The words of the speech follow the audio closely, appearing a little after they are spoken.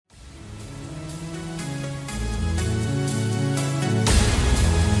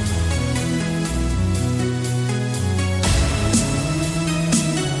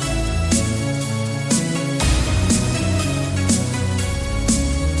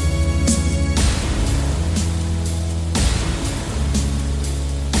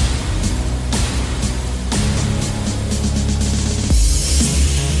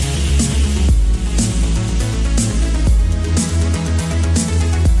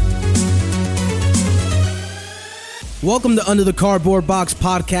Welcome to Under the Cardboard Box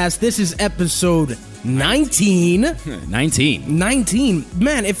podcast. This is episode 19. 19.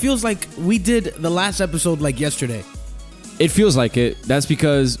 Man, it feels like we did the last episode like yesterday. It feels like it. That's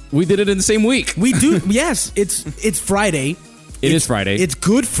because we did it in the same week. We do. Yes, it's Friday. It is Friday. It's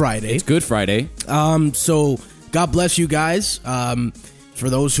Good Friday. It's Good Friday. So God bless you guys. For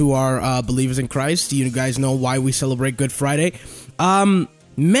those who are believers in Christ, you guys know why we celebrate Good Friday.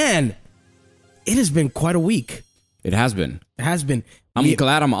 Man, it has been quite a week. It has been. I'm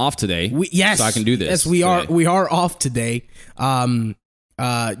glad I'm off today. So I can do this. Yes, we are off today.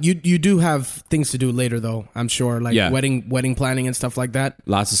 You do have things to do later, though. I'm sure, like wedding planning and stuff like that.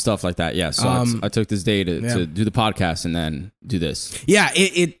 Lots of stuff like that. Yeah. So I took this day to do the podcast and then do this. Yeah.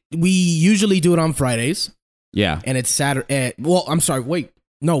 We usually do it on Fridays. Yeah. And it's Saturday. Well, I'm sorry. Wait.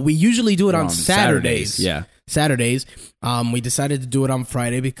 No, we usually do it on Saturdays. Yeah. Saturdays. We decided to do it on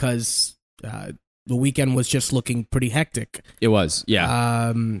Friday because the weekend was just looking pretty hectic. It was.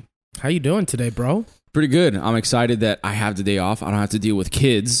 Yeah. How you doing today, bro? Pretty good. I'm excited that I have the day off. I don't have to deal with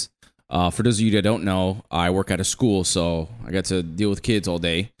kids. For those of you that don't know, I work at a school, so I get to deal with kids all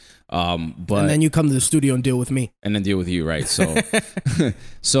day. And then you come to the studio and deal with me. And then deal with you, right? So,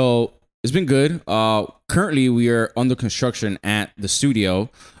 so it's been good. Currently, we are under construction at the studio.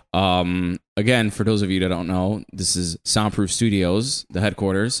 Again, for those of you that don't know, this is Soundproof Studios, the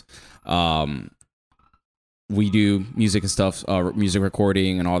headquarters. We do music and stuff, music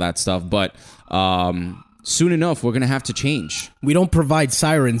recording and all that stuff. But soon enough, we're going to have to change. We don't provide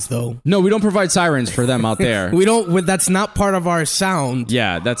sirens, though. No, we don't provide sirens for them out there. We don't. That's not part of our sound.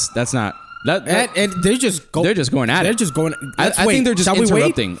 Yeah, that's not. And they're just going at it. They're just going. I think they're just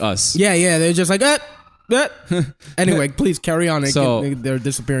interrupting us. Yeah. They're just like, Anyway, please carry on. They're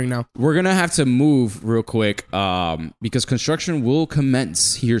disappearing now. We're going to have to move real quick because construction will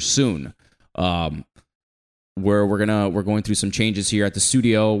commence here soon. Where we're going through some changes here at the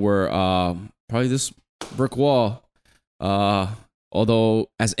studio. Where probably this brick wall, although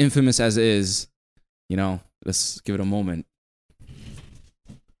as infamous as it is, let's give it a moment.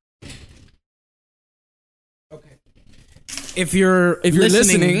 If you're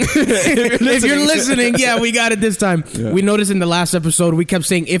listening, yeah, we got it this time. Yeah. We noticed in the last episode we kept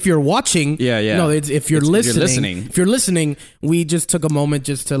saying if you're watching. Yeah. No, it's if you're listening. If you're listening, we just took a moment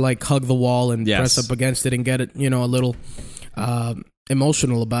just to like hug the wall and press up against it and get it, a little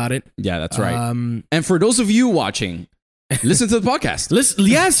emotional about it. Yeah, that's right. And for those of you watching, listen to the podcast.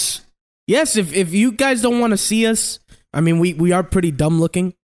 Yes. If you guys don't want to see us, I mean, we are pretty dumb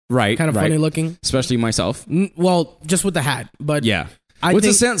looking. Right. Kind of funny looking. Especially myself. Well, just with the hat. But yeah.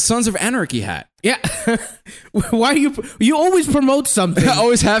 What's the Sons of Anarchy hat? Yeah. Why do you always promote something? I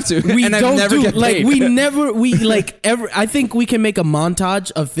always have to. We and don't I never get paid. I think we can make a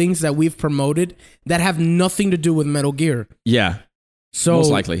montage of things that we've promoted that have nothing to do with Metal Gear. Yeah. So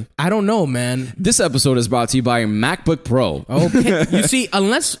most likely. I don't know, man. This episode is brought to you by MacBook Pro. Okay. You see,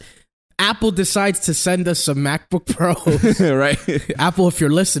 unless Apple decides to send us some MacBook Pros. Right. Apple, if you're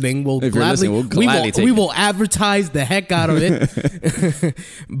listening, we'll gladly we will advertise the heck out of it.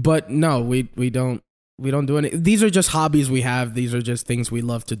 But no, we don't do any. These are just hobbies we have. These are just things we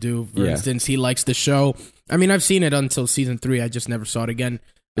love to do. For instance, he likes the show. I mean, I've seen it until season 3. I just never saw it again.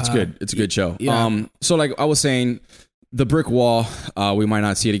 It's good. It's a good show. Yeah. So like I was saying, the brick wall, we might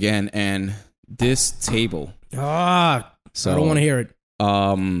not see it again, and this table. So I don't want to hear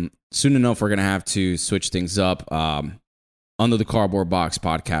it. Soon enough, we're going to have to switch things up. Under the Cardboard Box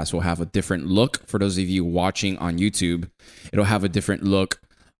podcast will have a different look. For those of you watching on YouTube, it'll have a different look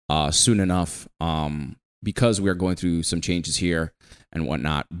soon enough because we are going through some changes here and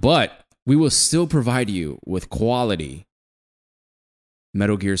whatnot. But we will still provide you with quality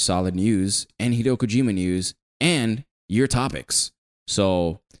Metal Gear Solid news and Hideo Kojima news and your topics.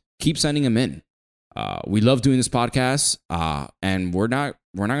 So keep sending them in. We love doing this podcast, and we're not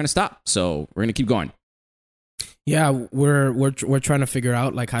going to stop. So we're going to keep going. Yeah, we're trying to figure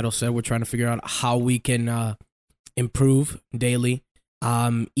out, like Heido said, we're trying to figure out how we can improve daily,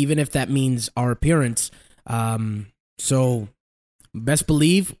 even if that means our appearance. So best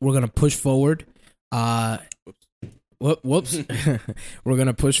believe we're going to push forward. Whoops. We're going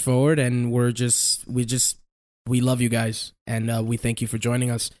to push forward, and we love you guys, and we thank you for joining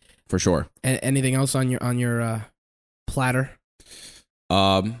us. For sure. Anything else on your platter?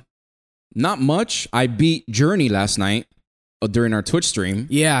 Not much. I beat Journey last night during our Twitch stream.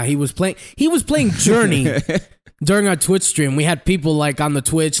 Yeah, he was playing Journey during our Twitch stream. We had people like on the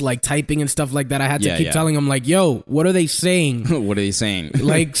Twitch like typing and stuff like that. I had to keep telling them like, "Yo, what are they saying? What are they saying?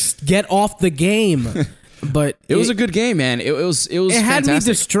 Like, get off the game." But it was a good game, man. It was. It had me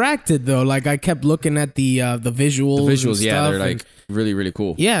distracted though. Like I kept looking at the visuals. The visuals, yeah, they're like really, really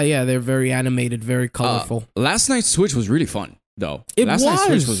cool. Yeah, they're very animated, very colorful. Last night's Twitch was really fun, though. Last night's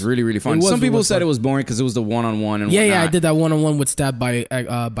Twitch was really, really fun. Some people said fun. It was boring because it was the one-on-one and I did that one-on-one with Stab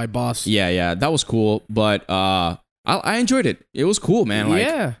by Boss. Yeah, that was cool, but I enjoyed it. It was cool, man.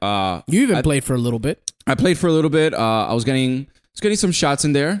 Like, you even played for a little bit. I played for a little bit. I was getting some shots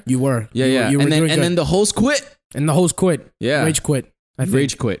in there. You were. Yeah. You were and then the host quit. And the host quit. Yeah. Rage quit.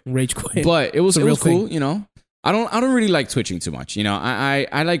 Rage quit. But it was cool, thing. You know. I don't really like twitching too much. You know,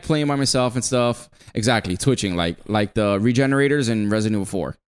 I like playing by myself and stuff. Exactly, twitching like the regenerators in Resident Evil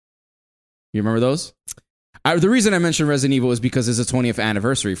 4. You remember those? The reason I mentioned Resident Evil is because it's the 20th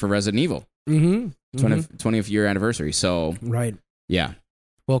anniversary for Resident Evil. 20th year anniversary. So right. Yeah.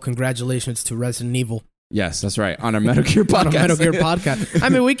 Well, congratulations to Resident Evil. Yes, that's right. On a Metal Gear podcast. On a Metal Gear podcast. I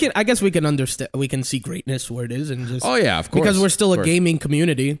mean, I guess we can understand. We can see greatness where it is, and just. Oh yeah, of course. Because we're still a gaming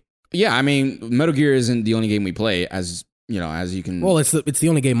community. Yeah, I mean, Metal Gear isn't the only game we play, as you know, as you can. Well, it's the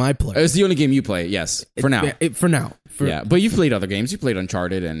only game I play. It's the only game you play. Yes, for now. For now. Yeah, but you've played other games. You played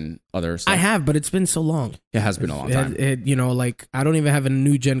Uncharted and other stuff. I have, but it's been so long. It has been a long time. You know, like I don't even have a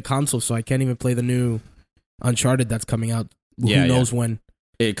new gen console, so I can't even play the new Uncharted that's coming out. Who knows when?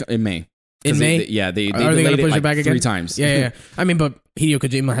 It may. In May? They are they going to push it back again? 3 times. Yeah. I mean, but Hideo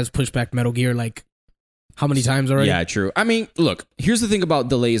Kojima has pushed back Metal Gear like how many times already? Yeah, true. I mean, look, here's the thing about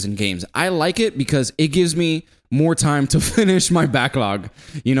delays in games. I like it because it gives me more time to finish my backlog.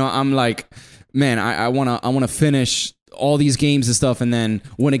 You know, I'm like, man, I wanna finish all these games and stuff, and then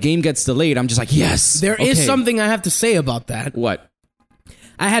when a game gets delayed, I'm just like, yes. There is something I have to say about that. What?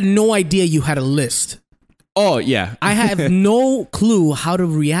 I had no idea you had a list. Oh, yeah. I have no clue how to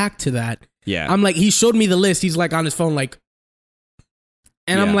react to that. Yeah. I'm like, he showed me the list. He's like on his phone, like,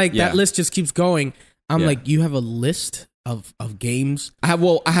 and I'm like, that list just keeps going. I'm like, you have a list of games? I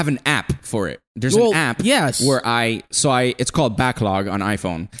have an app for it. There's an app. Yes. Where it's called Backlog on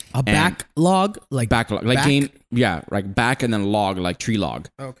iPhone. A backlog? Like backlog. Like game. Yeah. Like back and then log, like tree log.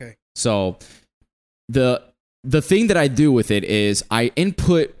 Okay. So the thing that I do with it is I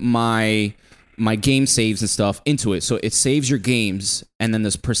input my game saves and stuff into it. So it saves your games and then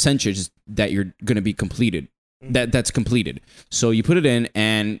there's percentage that you're going to be completed. That's completed. So you put it in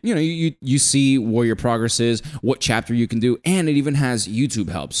and you know you see where your progress is, what chapter you can do, and it even has YouTube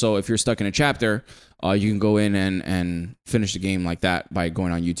help. So if you're stuck in a chapter, you can go in and finish the game like that by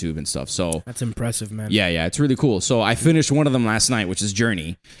going on YouTube and stuff. So that's impressive, man. Yeah, it's really cool. So I finished one of them last night, which is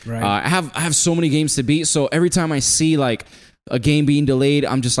Journey. Right. I have so many games to beat. So every time I see like a game being delayed,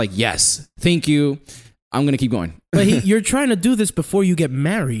 I'm just like, yes, thank you. I'm gonna keep going. But you're trying to do this before you get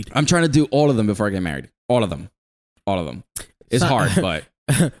married. I'm trying to do all of them before I get married. All of them. It's hard, but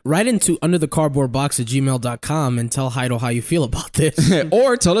write into underthecardboardbox@gmail.com and tell Heido how you feel about this.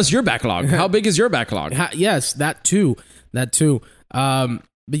 Or tell us your backlog. How big is your backlog? Yes, that too. But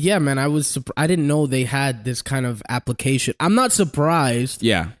yeah, man, I didn't know they had this kind of application. I'm not surprised.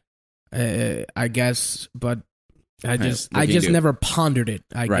 Yeah. I guess, but I just never pondered it,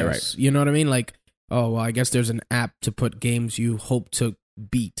 I guess. Right. You know what I mean? Like, oh, well, I guess there's an app to put games you hope to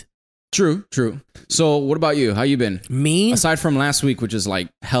beat. True. So what about you? How you been? Me? Aside from last week, which is like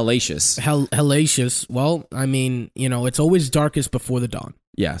hellacious. Hellacious. Well, I mean, you know, it's always darkest before the dawn.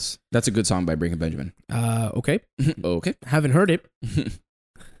 Yes. That's a good song by Breaking Benjamin. Okay. Okay. Haven't heard it.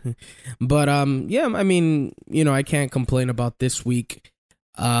 But, yeah, I mean, you know, I can't complain about this week.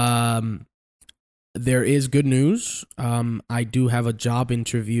 There is good news. I do have a job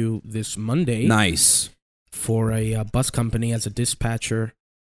interview this Monday. Nice. For a bus company as a dispatcher.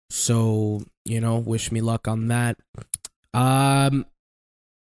 So, you know, wish me luck on that.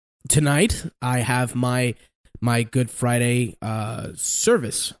 Tonight, I have my Good Friday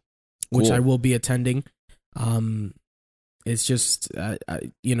service, which I will be attending. It's just,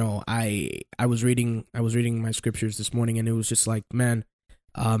 you know, I was reading my scriptures this morning, and it was just like, man,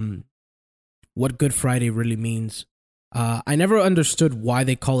 what Good Friday really means. I never understood why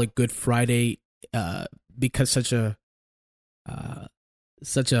they call it Good Friday, because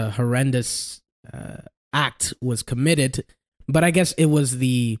such a horrendous act was committed, but I guess it was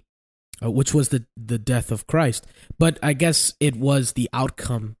which was the death of Christ. But I guess it was the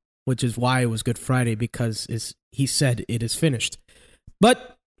outcome, which is why it was Good Friday, because he said it is finished.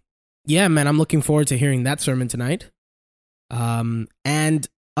 But yeah, man, I'm looking forward to hearing that sermon tonight. And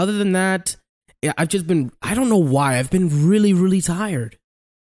other than that, yeah, I don't know why, I've been really, really tired.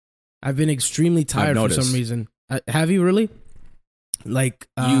 I've been extremely tired for some reason. Have you really? Like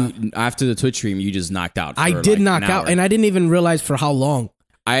you after the Twitch stream, you just knocked out. I did knock out, and I didn't even realize for how long.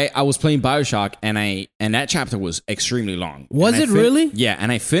 I was playing BioShock and that chapter was extremely long. Was it really? Yeah,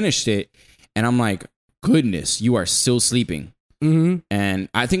 and I finished it and I'm like, goodness, you are still sleeping. Mm-hmm. And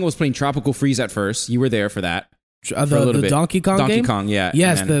I think I was playing Tropical Freeze at first. You were there for that. The Donkey Kong game? Donkey Kong, yeah.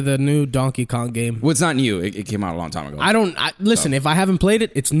 Yes, the new Donkey Kong game. Well, it's not new. It came out a long time ago. Listen, if I haven't played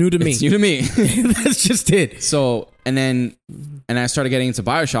it, it's new to me. It's new to me. That's just it. So, and I started getting into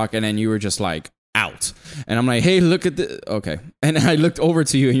BioShock, and then you were just like, out. And I'm like, hey, look at the... Okay. And I looked over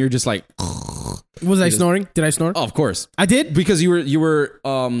to you, and you're just like... Was I snoring? Did I snore? Oh, of course. I did? Because you were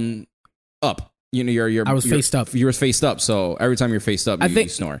up. You know, I was faced up. You were faced up, so every time you're faced up, you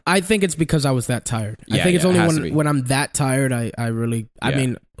snore. I think it's because I was that tired. Yeah, I think it's only when I'm that tired, I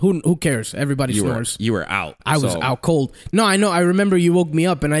mean, who cares? Everybody snores. You were out. I was out cold. No, I know. I remember you woke me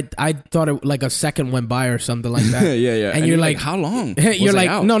up, and I thought it like a second went by or something like that. yeah. And you're like, how long? You're like,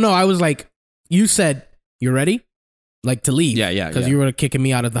 out? No. I was like, you said, you ready? Like to leave. Yeah. Because you were kicking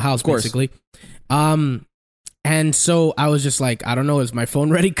me out of the house, basically. And so I was just like, I don't know, is my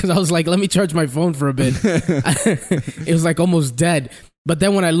phone ready? Because I was like, let me charge my phone for a bit. It was like almost dead. But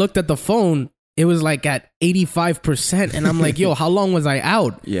then when I looked at the phone, it was like at 85%. And I'm like, yo, how long was I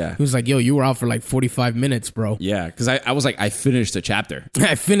out? Yeah. He was like, yo, you were out for like 45 minutes, bro. Yeah, because I was like, I finished the chapter.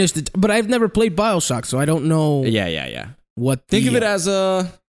 I finished it. But I've never played BioShock, so I don't know. Yeah. Think of it as a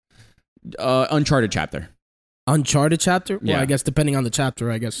Uncharted chapter. Uncharted chapter? Well, Yeah. I guess depending on the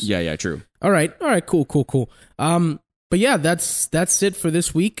chapter, I guess. Yeah, true. All right, cool. But yeah, that's it for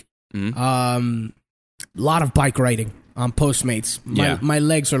this week. Mm-hmm. Lot of bike riding on Postmates. My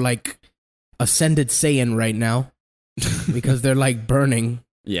legs are like Ascended Saiyan right now because they're like burning.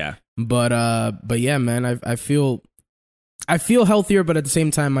 Yeah. But yeah, man, I feel healthier, but at the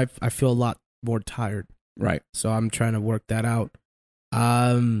same time, I feel a lot more tired. Right. So I'm trying to work that out.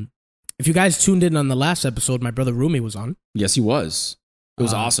 If you guys tuned in on the last episode, my brother Rumi was on. Yes, he was. It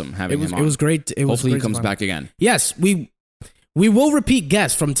was awesome having him on. It was great. Hopefully he comes back again. Yes, we will repeat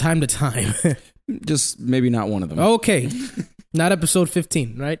guests from time to time. Just maybe not one of them. Okay. Not episode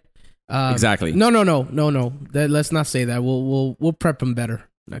 15, right? Exactly. No. Let's not say that. We'll prep them better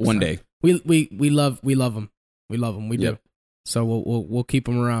next one time. day. We love them. We love them. We do. So we'll keep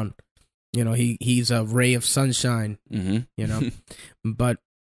him around. You know, he's a ray of sunshine. Mm-hmm. You know, but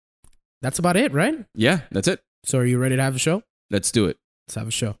that's about it, right? Yeah, that's it. So are you ready to have a show? Let's do it. Let's have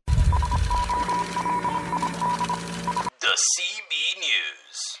a show. The CB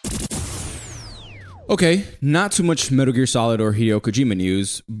News. Okay, not too much Metal Gear Solid or Hideo Kojima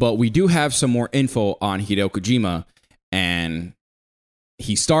news, but we do have some more info on Hideo Kojima, and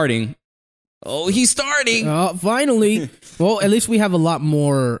he's starting. Oh, he's starting! Finally! Well, at least we have a lot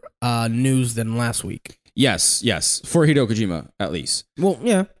more news than last week. Yes, for Hideo Kojima, at least. Well,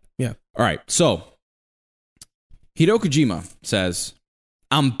 yeah. All right, so Hideo Kojima says,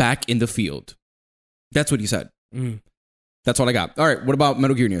 I'm back in the field. That's what he said. That's all I got. All right, what about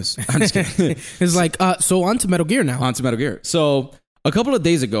Metal Gear news? I'm just kidding. It's like, so on to Metal Gear now. On to Metal Gear. So a couple of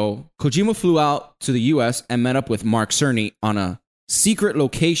days ago, Kojima flew out to the U.S. and met up with Mark Cerny on a secret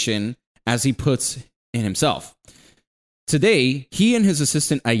location, as he puts in himself. Today, he and his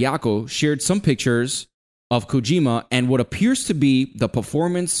assistant Ayako shared some pictures of Kojima and what appears to be the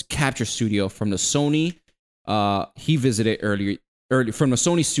performance capture studio from the Sony he visited earlier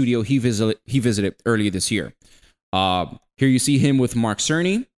this year. Here you see him with Mark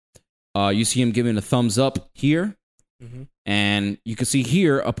Cerny. You see him giving a thumbs up here. Mm-hmm. And you can see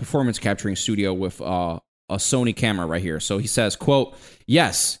here a performance capturing studio with a Sony camera right here. So he says, quote,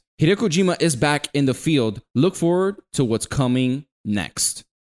 yes, Hideo Kojima is back in the field. Look forward to what's coming next.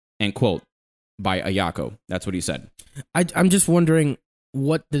 End quote. By Ayako. That's what he said. I'm just wondering,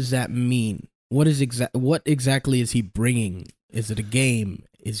 what does that mean? What exactly is he bringing? Is it a game?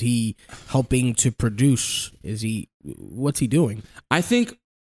 Is he helping to produce? What's he doing? I think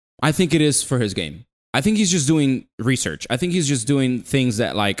it is for his game. I think he's just doing research. I think he's just doing things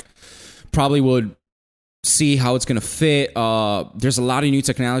that like probably would see how it's going to fit. There's a lot of new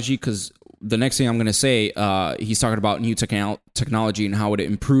technology because the next thing I'm going to say, he's talking about new technology and how it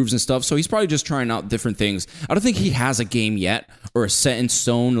improves and stuff. So he's probably just trying out different things. I don't think he has a game yet or a set in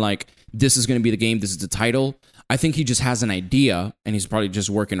stone, like this is going to be the game, this is the title. I think he just has an idea and he's probably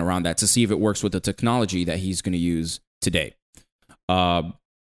just working around that to see if it works with the technology that he's going to use today.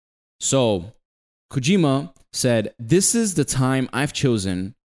 So Kojima said, this is the time I've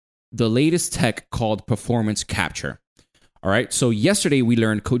chosen the latest tech called performance capture. All right, so yesterday we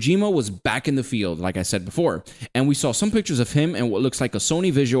learned Kojima was back in the field, like I said before, and we saw some pictures of him in what looks like a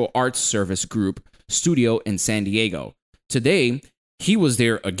Sony Visual Arts Service Group studio in San Diego. Today, he was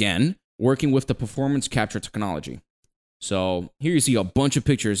there again, working with the performance capture technology. So here you see a bunch of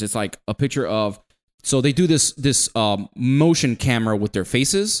pictures. It's like a picture of, so they do this motion camera with their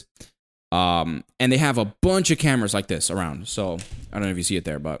faces. And they have a bunch of cameras like this around. So I don't know if you see it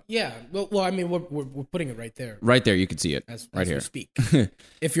there, but yeah. Well, I mean, we're putting it right there. Right there, you can see it. As right here. We speak.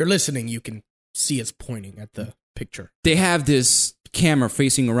 If you're listening, you can see us pointing at the picture. They have this camera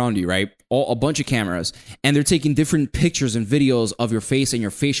facing around you, right? A bunch of cameras, and they're taking different pictures and videos of your face and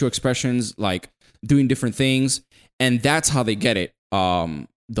your facial expressions, like doing different things, and that's how they get it.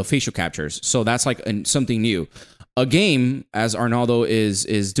 The facial captures. So that's like something new. A game, as Arnaldo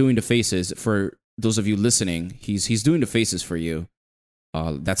is doing the faces for those of you listening. He's doing the faces for you.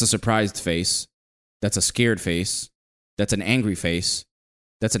 That's a surprised face. That's a scared face. That's an angry face.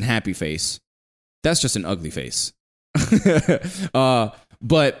 That's an happy face. That's just an ugly face.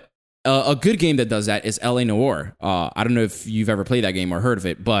 But a good game that does that is L.A. Noire. I don't know if you've ever played that game or heard of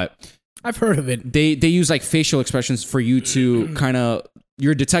it, but I've heard of it. They use like facial expressions for you to kind of,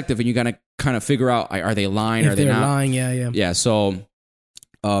 you're a detective and you gotta kind of figure out, are they lying? If are they they're not lying? Yeah. Yeah. So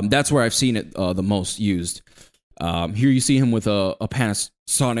that's where I've seen it the most used. Here you see him with a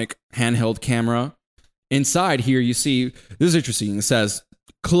Panasonic handheld camera. Inside here you see, this is interesting. It says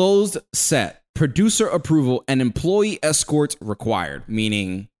closed set, producer approval, and employee escort required.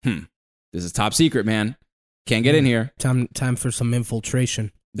 Meaning, this is top secret, man. Can't get in here. Time for some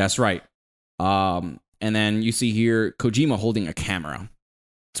infiltration. That's right. And then you see here Kojima holding a camera.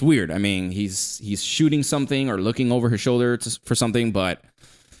 It's weird. I mean, he's shooting something or looking over his shoulder for something, but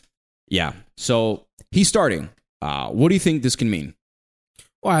yeah. So he's starting. What do you think this can mean?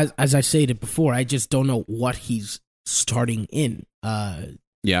 Well, as I stated before, I just don't know what he's starting in.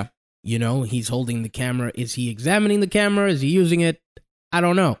 Yeah. You know, he's holding the camera. Is he examining the camera? Is he using it? I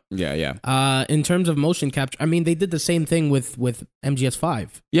don't know. Yeah. In terms of motion capture, I mean, they did the same thing with MGS5.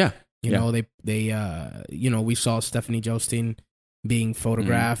 Yeah. You know, they we saw Stephanie Joestin being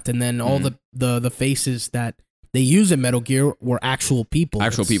photographed, and then all the faces that they use in Metal Gear were actual people.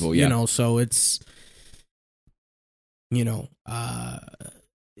 Actual people, yeah. You know, so it's, it's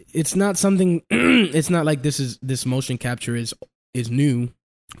not something. It's not like this motion capture is new.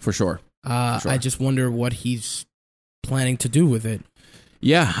 For sure. I just wonder what he's planning to do with it.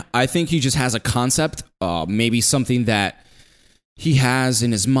 Yeah, I think he just has a concept, maybe something that he has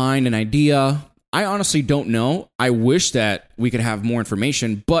in his mind, an idea. I honestly don't know. I wish that we could have more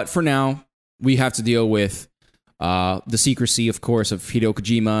information, but for now, we have to deal with the secrecy, of course, of Hideo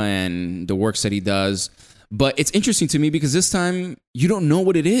Kojima and the works that he does. But it's interesting to me because this time, you don't know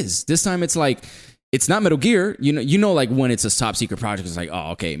what it is. This time, it's like, it's not Metal Gear. You know, like when it's a top secret project, it's like,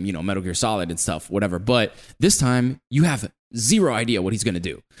 oh, okay, Metal Gear Solid and stuff, whatever. But this time, you have zero idea what he's going to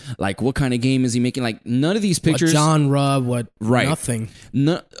do. Like, what kind of game is he making? Like, none of these pictures. What genre, nothing.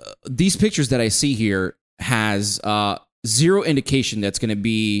 These pictures that I see here has zero indication that's going to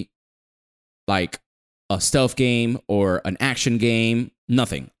be like a stealth game or an action game.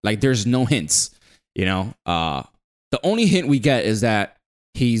 Nothing. Like, there's no hints, The only hint we get is that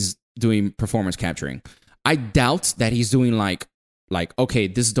he's doing performance capturing. I doubt that he's doing like, okay,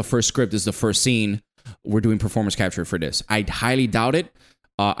 this is the first script, this is the first scene, we're doing performance capture for this. I highly doubt it.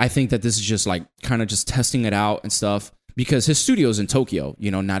 I think that this is just like kind of just testing it out and stuff because his studio's in Tokyo,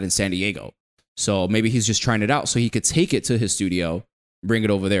 not in San Diego. So maybe he's just trying it out so he could take it to his studio, bring it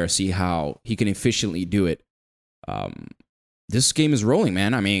over there, see how he can efficiently do it. This game is rolling,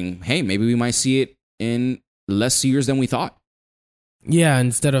 man. I mean, hey, maybe we might see it in less years than we thought. Yeah,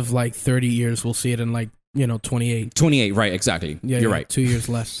 instead of like 30 years, we'll see it in like, 28. 28, right, exactly. Yeah, You're right. 2 years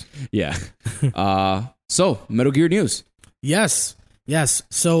less. Yeah. So, Metal Gear news. Yes.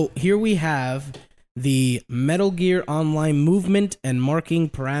 So here we have the Metal Gear Online movement and marking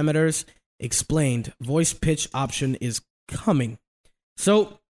parameters explained. Voice pitch option is coming.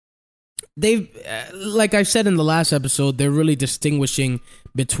 So they've, like I said in the last episode, they're really distinguishing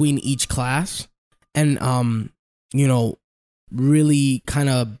between each class and, really kind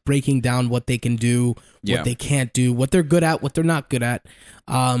of breaking down what they can do, what they can't do, what they're good at, what they're not good at.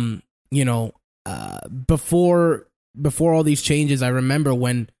 Before all these changes, I remember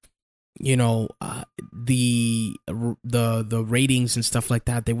when, the ratings and stuff like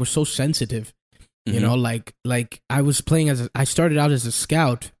that, they were so sensitive. Like I was playing I started out as a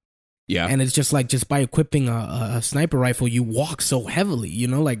scout. Yeah. And it's just by equipping a sniper rifle, you walk so heavily,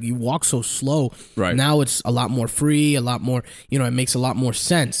 you walk so slow. Right. Now it's a lot more free, a lot more, it makes a lot more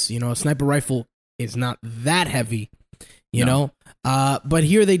sense. A sniper rifle is not that heavy, know. But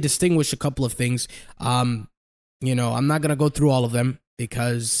here they distinguish a couple of things. I'm not going to go through all of them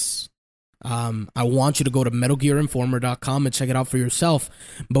because I want you to go to MetalGearInformer.com and check it out for yourself.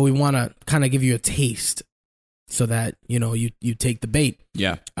 But we want to kind of give you a taste so that, you take the bait.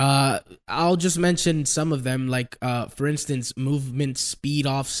 Yeah. I'll just mention some of them, like, for instance, movement speed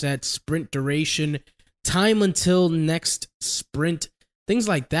offset, sprint duration, time until next sprint, things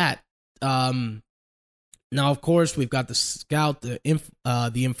like that. Now, of course, we've got the scout, the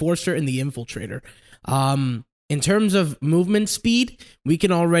enforcer, and the infiltrator. In terms of movement speed, we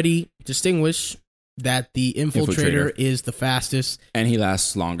can already distinguish that the infiltrator is the fastest. And he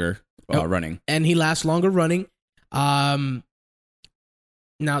lasts longer running. And he lasts longer running. Now,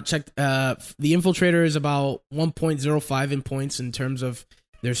 check, the infiltrator is about 1.05 in points in terms of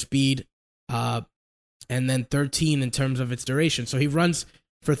their speed, and then 13 in terms of its duration. So he runs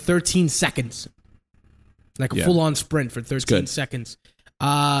for 13 seconds. Like a full-on sprint for 13 seconds.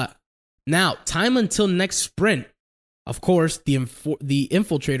 Now, time until next sprint. Of course, the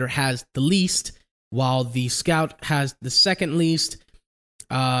infiltrator has the least, while the scout has the second least.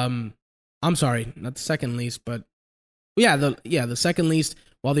 I'm sorry, not the second least, but the second least.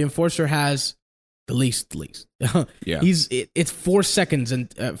 While the enforcer has the least. Yeah, it's 4 seconds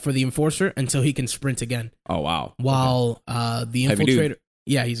for the enforcer until he can sprint again. Oh wow! While the infiltrator.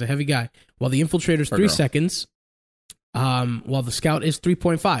 Yeah, he's a heavy guy. While the infiltrator is 3 seconds, while the scout is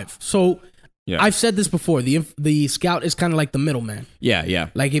 3.5. So I've said this before. The scout is kind of like the middleman. Yeah.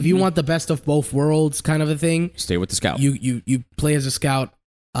 Like if you want the best of both worlds, kind of a thing, stay with the scout. You play as a scout.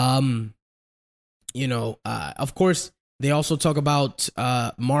 Of course, they also talk about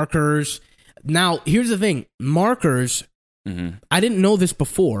markers. Now, here's the thing: markers. Mm-hmm. I didn't know this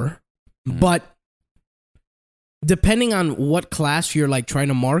before, but depending on what class you're like trying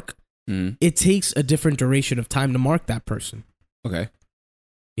to mark, it takes a different duration of time to mark that person. Okay.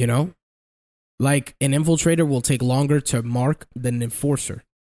 Like an infiltrator will take longer to mark than an enforcer.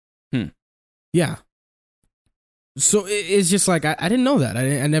 Yeah. So it's just like, I didn't know that.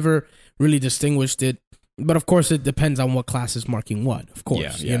 I never really distinguished it. But of course, it depends on what class is marking what, of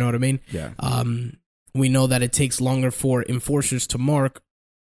course. You know what I mean? Yeah. We know that it takes longer for enforcers to mark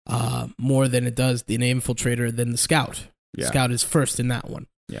more than it does the infiltrator than the scout. Yeah. Scout is first in that one.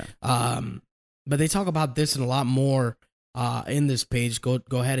 Yeah. But they talk about this and a lot more in this page. Go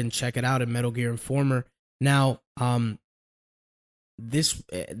ahead and check it out at Metal Gear Informer. Now,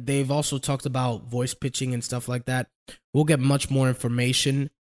 they've also talked about voice pitching and stuff like that. We'll get much more information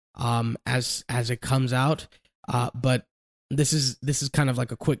as it comes out. But this is kind of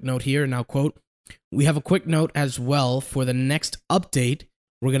like a quick note here. Now, quote, "We have a quick note as well for the next update.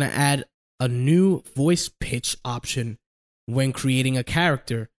 We're going to add a new voice pitch option when creating a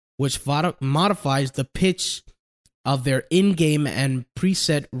character, which modifies the pitch of their in-game and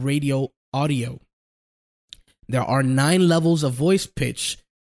preset radio audio. There are 9 levels of voice pitch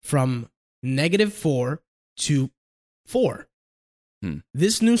from -4 to 4.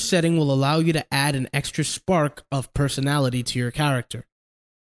 This new setting will allow you to add an extra spark of personality to your character."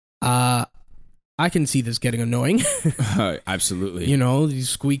 I can see this getting annoying. Absolutely. These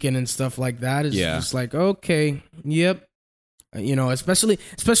squeaking and stuff like that is just like, okay, yep. Especially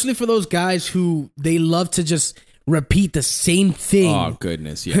for those guys who they love to just repeat the same thing. Oh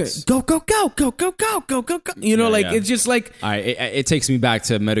goodness, yes. Go. It's just like it takes me back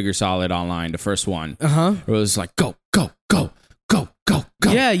to Metal Gear Solid Online, the first one. Where it was like go.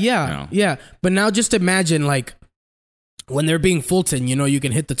 Yeah. But now just imagine like when they're being Fulton, you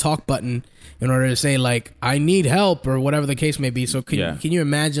can hit the talk button in order to say like, "I need help," or whatever the case may be. So can you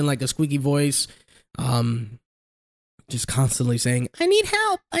imagine like a squeaky voice, just constantly saying, "I need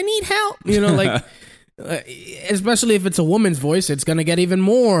help. Like, especially if it's a woman's voice, it's going to get even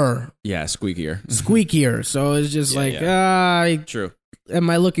more squeakier. So it's just true. Am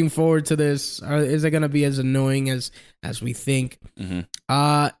I looking forward to this? Or is it going to be as annoying as we think? Mm-hmm.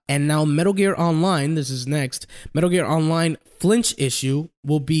 And now Metal Gear Online, this is next. Metal Gear Online flinch issue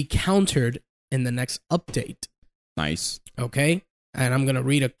will be countered in the next update. Nice. Okay. And I'm going to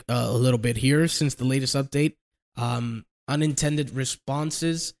read a little bit here. Since the latest update, unintended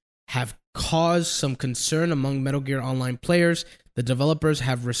responses have caused some concern among Metal Gear Online players. The developers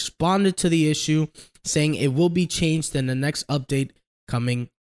have responded to the issue, saying it will be changed in the next update coming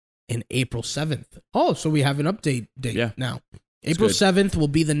in April 7th. Oh, so we have an update date now. April 7th will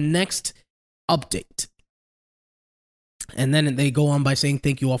be the next update. And then they go on by saying,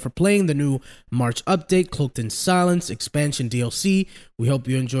 "Thank you all for playing the new March update, Cloaked in Silence, expansion DLC. We hope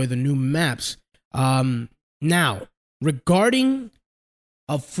you enjoy the new maps." Now, regarding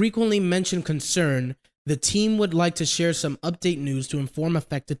a frequently mentioned concern, the team would like to share some update news to inform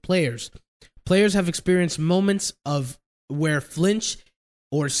affected players. Players have experienced moments of where flinch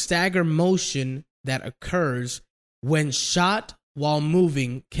or stagger motion that occurs when shot while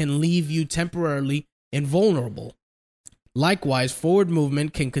moving can leave you temporarily invulnerable. Likewise, forward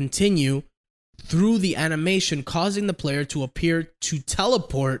movement can continue through the animation, causing the player to appear to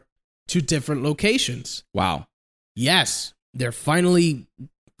teleport to different locations. Wow. Yes, they're finally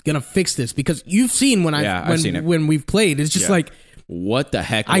gonna fix this, because you've seen when we've played, it's just like, what the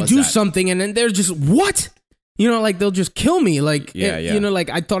heck? I do something and then they're just, what? You know, like they'll just kill me. Like, you know, like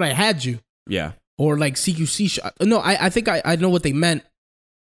I thought I had you. Yeah. Or like CQC shot. No, I think I know what they meant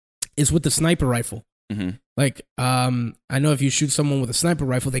is with the sniper rifle. Mm-hmm. Like, I know if you shoot someone with a sniper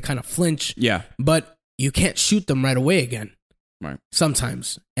rifle, they kind of flinch. Yeah. But you can't shoot them right away again. Right.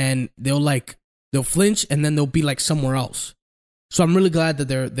 Sometimes. And they'll flinch and then they'll be like somewhere else. So I'm really glad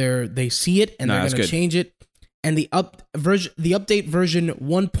that they see it and they're going to change it. And the update version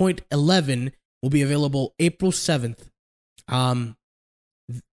 1.11 will be available April 7th.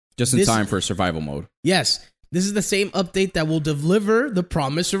 Just in time for survival mode. Yes. This is the same update that will deliver the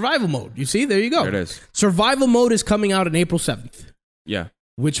promised survival mode. You see? There you go. There it is. Survival mode is coming out on April 7th. Yeah.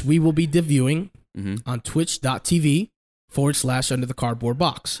 Which we will be debuting on twitch.tv/Under the Cardboard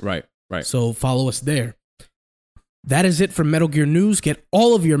Box. Right. So follow us there. That is it for Metal Gear News. Get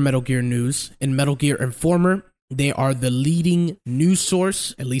all of your Metal Gear news in Metal Gear Informer. They are the leading news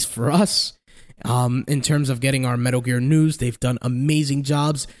source, at least for us, in terms of getting our Metal Gear news. They've done amazing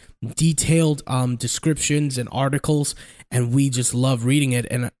jobs, detailed descriptions and articles, and we just love reading it,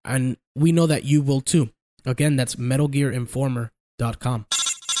 and we know that you will too. Again, that's MetalGearInformer.com.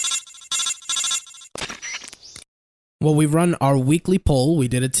 Well, we run our weekly poll. We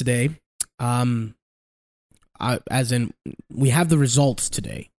did it today. As in, we have the results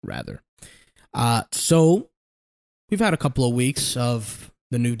today, rather. So, we've had a couple of weeks of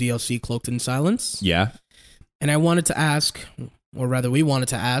the new DLC, Cloaked in Silence. Yeah. And I wanted to ask, or rather, we wanted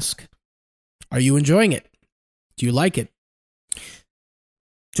to ask, are you enjoying it? Do you like it?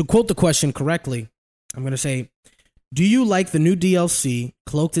 To quote the question correctly, I'm going to say, do you like the new DLC,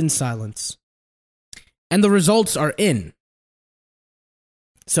 Cloaked in Silence? And the results are in.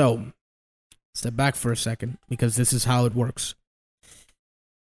 So, step back for a second, because this is how it works.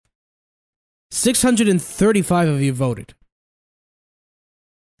 635 of you voted.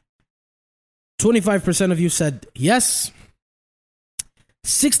 25% of you said yes.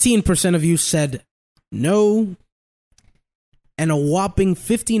 16% of you said no. And a whopping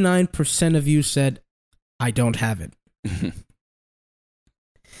 59% of you said, I don't have it.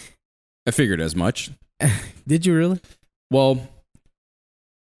 I figured as much. Did you really? Well,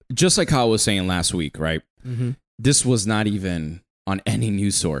 just like how I was saying last week, right? Mm-hmm. This was not even on any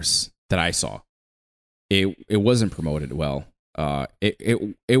news source that I saw. It wasn't promoted well.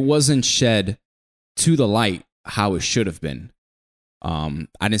 It wasn't shed to the light how it should have been. I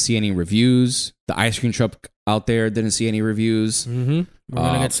didn't see any reviews. The ice cream truck out there didn't see any reviews. Mm-hmm. We're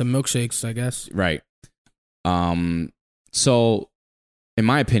gonna get some milkshakes, I guess. Right. So, in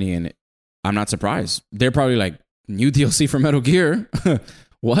my opinion, I'm not surprised. They're probably like, new DLC for Metal Gear.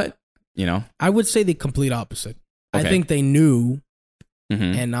 What? You know? I would say the complete opposite. Okay. I think they knew,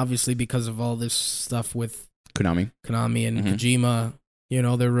 mm-hmm. and obviously because of all this stuff with Konami and mm-hmm. Kojima, you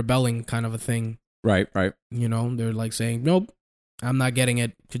know, they're rebelling kind of a thing. Right. You know, they're like saying, nope, I'm not getting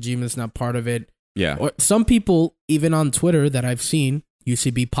it. Kojima's not part of it. Yeah. Or some people, even on Twitter that I've seen,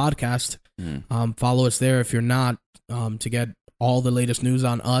 UCB Podcast, follow us there if you're not, to get all the latest news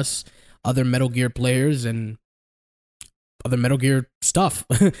on us, other Metal Gear players, and other Metal Gear stuff.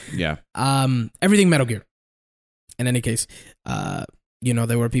 Yeah. Everything Metal Gear. In any case, you know,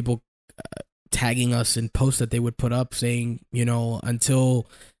 there were people tagging us in posts that they would put up saying, you know, until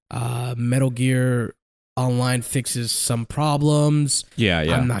Metal Gear Online fixes some problems. Yeah.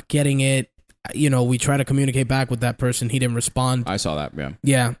 I'm not getting it. You know, we try to communicate back with that person. He didn't respond. I saw that. Yeah.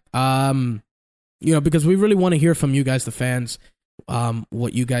 Yeah. You know, because we really want to hear from you guys, the fans,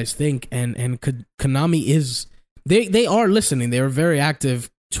 what you guys think. And Konami is, they are listening. They are very active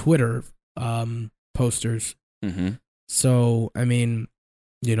Twitter posters. Mm-hmm. So, I mean,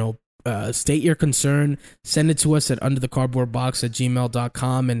 you know, state your concern, send it to us at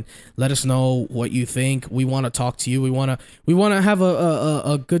underthecardboardbox@gmail.com and let us know what you think. We want to talk to you. We want to have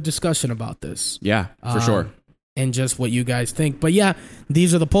a good discussion about this. Yeah, for sure. And just what you guys think. But yeah,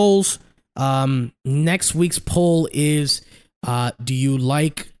 these are the polls. Next week's poll is, do you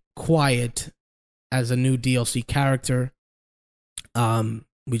like Quiet as a new DLC character?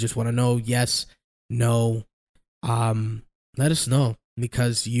 We just want to know yes, no. Let us know,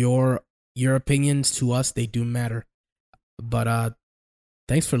 because your opinions to us, they do matter. But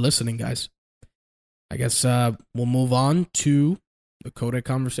thanks for listening, guys. I guess we'll move on to the Codec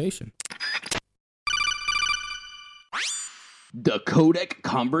Conversation. The Codec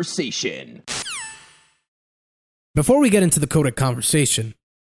Conversation. Before we get into the codec conversation,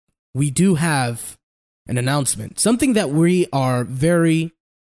 we do have an announcement. Something that we are very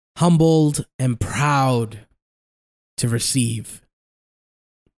humbled and proud to receive.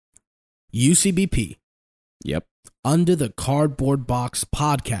 UCBP. Yep. Under the Cardboard Box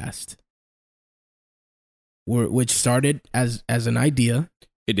podcast, which started as an idea.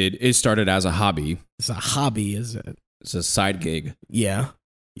 It did. It started as a hobby. It's a hobby, is it? It's a side gig. Yeah.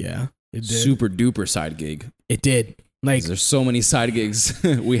 It did. Super duper side gig. It did. Like, there's so many side gigs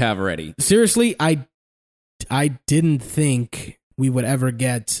we have already. Seriously, I didn't think we would ever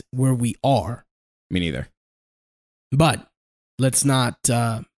get where we are. Me neither. But let's not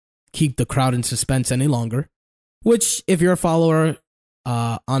keep the crowd in suspense any longer. Which, if you're a follower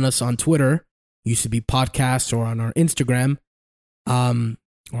on us on Twitter, used to be podcast, or on our Instagram, or on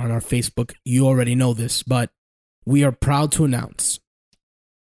our Facebook, you already know this. But we are proud to announce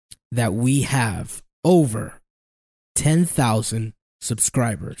that we have over 10,000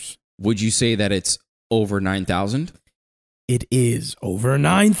 subscribers. Would you say that it's over 9,000? It is over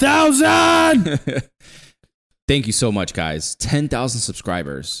 9,000! Thank you so much, guys. 10,000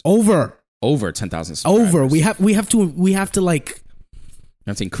 subscribers. Over 10,000 subscribers. Over. We have to like... You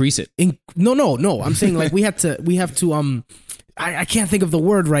have to increase it. No. I'm saying like we have to I can't think of the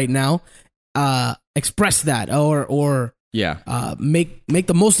word right now. Express that or yeah. Make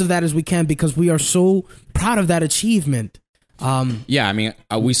the most of that as we can, because we are so proud of that achievement. Yeah, I mean,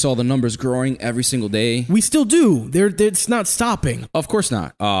 we saw the numbers growing every single day. We still do. It's not stopping. Of course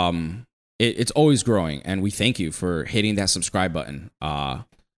not. It's always growing, and we thank you for hitting that subscribe button.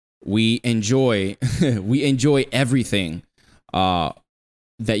 We enjoy everything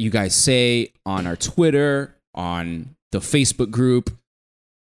that you guys say on our Twitter, on the Facebook group,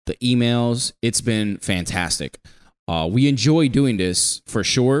 the emails. It's been fantastic. We enjoy doing this for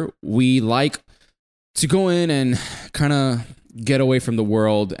sure. We like to go in and kind of get away from the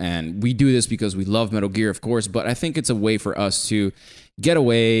world, and we do this because we love Metal Gear, of course, but I think it's a way for us to get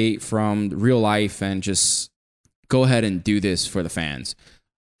away from real life and just go ahead and do this for the fans.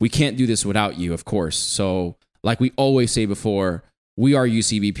 We can't do this without you, of course. So, like we always say before, we are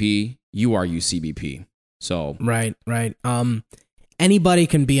UCBP, you are UCBP. So right. Anybody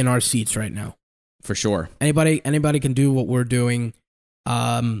can be in our seats right now. For sure. Anybody can do what we're doing.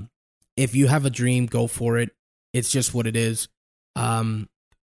 If you have a dream, go for it. It's just what it is. Our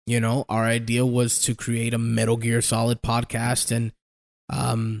idea was to create a Metal Gear Solid podcast, and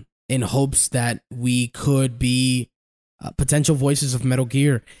in hopes that we could be potential voices of Metal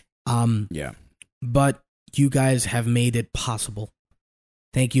Gear. Yeah. But you guys have made it possible.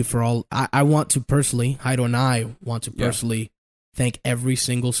 Thank you for all. I want to personally, Heido and I want to personally thank every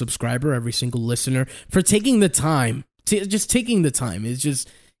single subscriber, every single listener for taking the time. Just taking the time. It's just,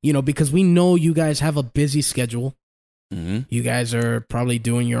 because we know you guys have a busy schedule. Mm-hmm. You guys are probably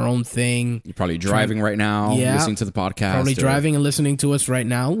doing your own thing. You're probably driving right now, listening to the podcast. Probably driving and listening to us right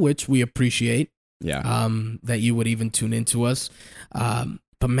now, which we appreciate. Yeah. That you would even tune into us.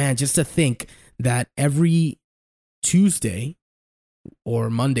 But man, just to think that every Tuesday or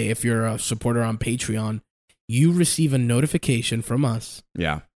Monday, if you're a supporter on Patreon, you receive a notification from us.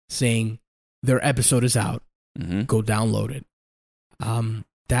 Yeah. Saying their episode is out. Mm-hmm. Go download it.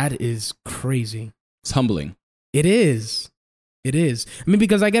 That is crazy. It's humbling. It is. I mean,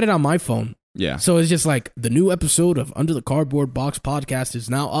 because I get it on my phone. Yeah. So it's just like the new episode of Under the Cardboard Box podcast is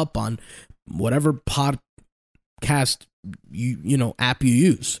now up on whatever podcast app you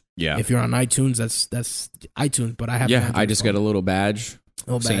use. Yeah. If you're on iTunes, that's iTunes. But I have. Yeah, I just got a little badge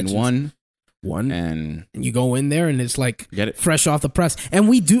saying one, and you go in there and it's like get it fresh off the press.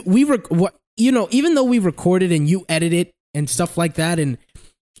 And even though we record it and you edit it and stuff like that, and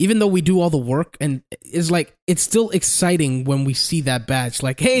even though we do all the work, and it's like, it's still exciting when we see that badge.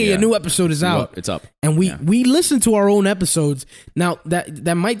 Like, hey, a new episode is out. It's up. And we listen to our own episodes. Now,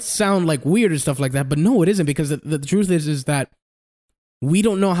 that might sound like weird and stuff like that, but no, it isn't, because the truth is that we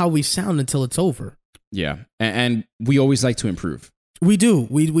don't know how we sound until it's over. Yeah. And we always like to improve. We do.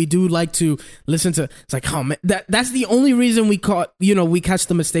 We do like to listen to, it's like, oh man, that's the only reason we catch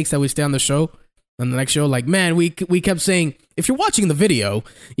the mistakes that we stay on the show. On the next show, like, man, we kept saying, if you're watching the video,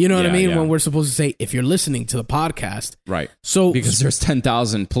 you know what I mean? Yeah. When we're supposed to say, if you're listening to the podcast. Right. So because there's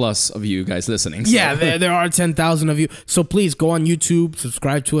 10,000 plus of you guys listening. So. Yeah, there are 10,000 of you. So please go on YouTube,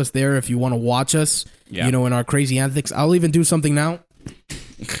 subscribe to us there if you want to watch us, in our crazy antics. I'll even do something now.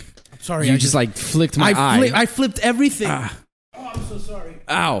 Sorry. You just like flicked my eye. I flipped everything. Oh, I'm so sorry.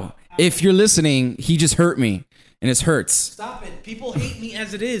 Ow. If you're listening, he just hurt me. And it hurts. Stop it. People hate me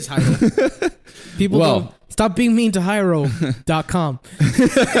as it is, Hyro. People don't. Stop being mean to Hyro.com. .com.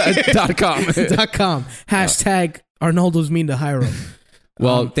 .com. Hashtag Arnoldo's mean to Jairo.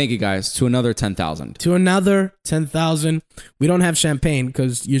 Well, thank you guys. To another 10,000. To another 10,000. We don't have champagne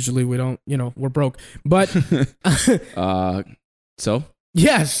because usually we don't, we're broke. But so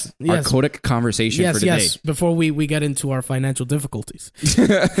yes. Our codec conversation for today. Yes. Before we get into our financial difficulties.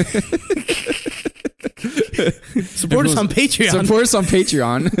 Support us on Patreon. Support us on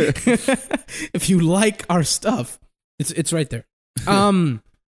Patreon. If you like our stuff, it's right there.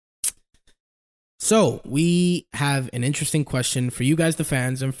 So we have an interesting question for you guys, the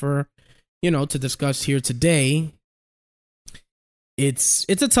fans, and for, to discuss here today. It's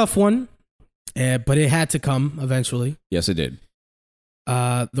a tough one, but it had to come eventually. Yes, it did.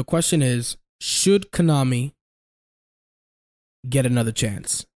 The question is, should Konami get another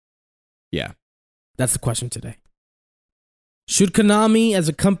chance? Yeah. That's the question today. Should Konami as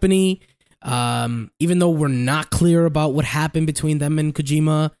a company, even though we're not clear about what happened between them and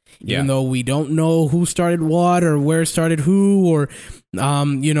Kojima, even though we don't know who started what or where started who, or,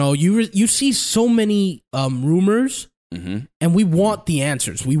 you see so many rumors, and we want the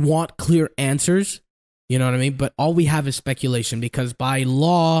answers. We want clear answers. You know what I mean? But all we have is speculation because by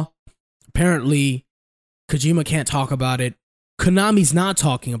law, apparently, Kojima can't talk about it. Konami's not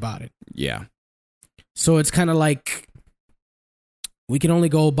talking about it. Yeah. So it's kind of like we can only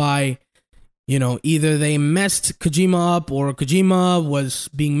go by, either they messed Kojima up or Kojima was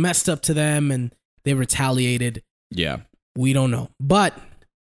being messed up to them and they retaliated. Yeah. We don't know. But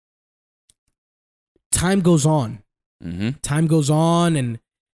time goes on. Time goes on and,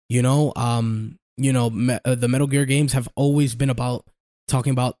 the Metal Gear games have always been about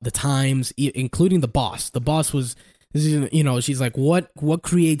talking about the times, including the boss. The boss was, she's like, what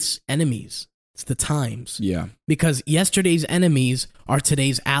creates enemies? It's the times. Yeah. Because yesterday's enemies are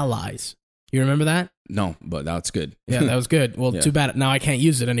today's allies. You remember that? No, but that's good. Yeah, that was good. Well, Too bad now I can't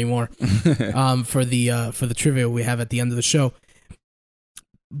use it anymore. For the trivia we have at the end of the show.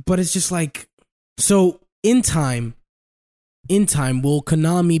 But it's just like, so in time, will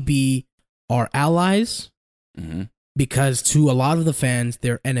Konami be our allies? Because to a lot of the fans,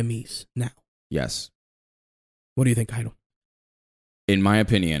 they're enemies now. Yes. What do you think, Heido? In my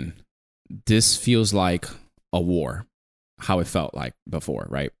opinion, this feels like a war, how it felt like before,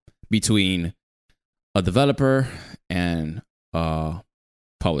 right? Between a developer and a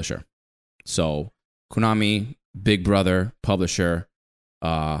publisher. So Konami, big brother, publisher.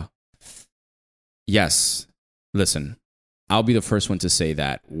 Yes, listen, I'll be the first one to say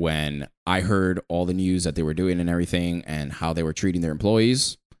that when I heard all the news that they were doing and everything and how they were treating their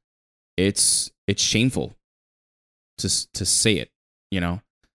employees, it's shameful to say it,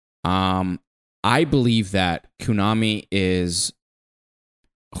 I believe that Konami is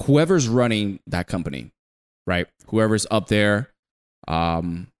whoever's running that company, right? Whoever's up there,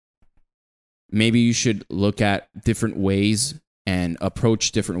 maybe you should look at different ways and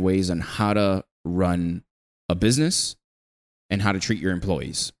approach different ways on how to run a business and how to treat your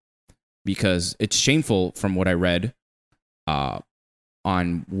employees. Because it's shameful from what I read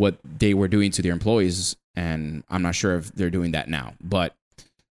on what they were doing to their employees, and I'm not sure if they're doing that now. But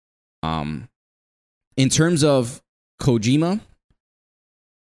in terms of Kojima,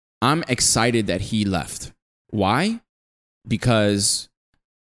 I'm excited that he left. Why? Because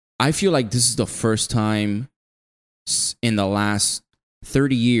I feel like this is the first time in the last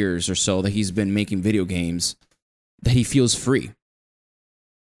 30 years or so that he's been making video games that he feels free.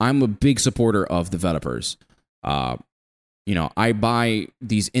 I'm a big supporter of developers. I buy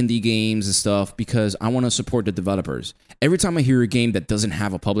these indie games and stuff because I want to support the developers. Every time I hear a game that doesn't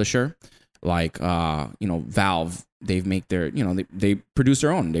have a publisher, like Valve, they make their, they produce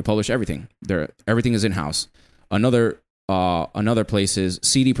their own. They publish everything. Everything is in-house. Another place is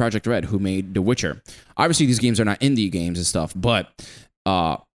CD Projekt Red, who made The Witcher. Obviously, these games are not indie games and stuff, but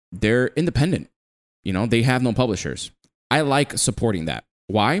they're independent. They have no publishers. I like supporting that.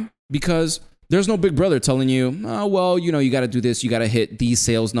 Why? Because there's no big brother telling you, oh, well, you got to do this. You got to hit these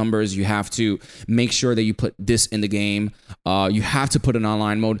sales numbers. You have to make sure that you put this in the game. You have to put an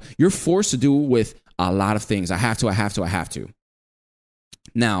online mode. You're forced to do with a lot of things. I have to.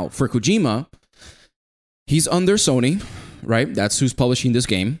 Now, for Kojima, he's under Sony, right? That's who's publishing this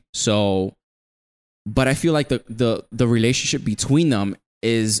game. So, but I feel like the relationship between them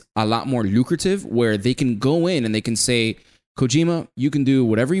is a lot more lucrative, where they can go in and they can say, Kojima, you can do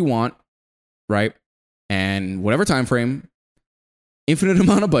whatever you want, right? And whatever time frame, infinite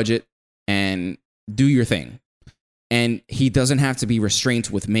amount of budget, and do your thing. And he doesn't have to be restrained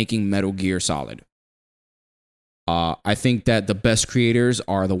with making Metal Gear Solid. I think that the best creators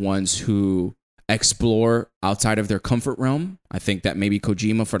are the ones who explore outside of their comfort realm. I think that maybe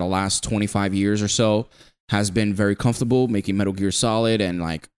Kojima for the last 25 years or so has been very comfortable making Metal Gear Solid and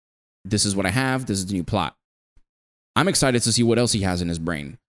like, this is what I have. This is the new plot. I'm excited to see what else he has in his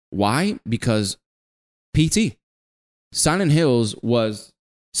brain. Why? Because PT. Silent Hills was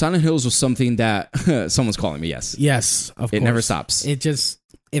something that someone's calling me. Yes. Yes, of course. It never stops. It just,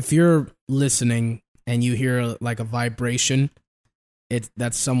 if you're listening and you hear like a vibration,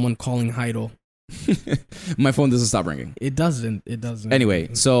 that's someone calling Heidel. My phone doesn't stop ringing. It doesn't.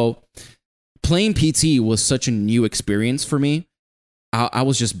 Anyway, so playing PT was such a new experience for me. I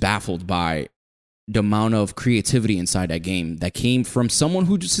was just baffled by the amount of creativity inside that game that came from someone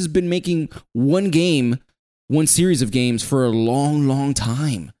who just has been making one series of games for a long, long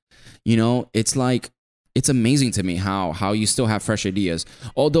time. You know, it's amazing to me how you still have fresh ideas.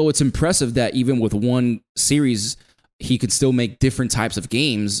 Although it's impressive that even with one series, he could still make different types of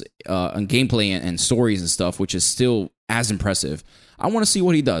games and gameplay and stories and stuff, which is still as impressive. I want to see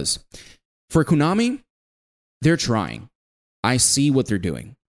what he does. For Konami, they're trying. I see what they're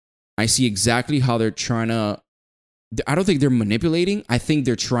doing. I see exactly how they're trying to... I don't think they're manipulating. I think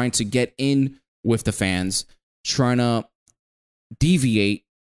they're trying to get in with the fans, trying to deviate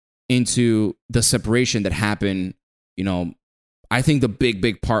into the separation that happened. You know, I think the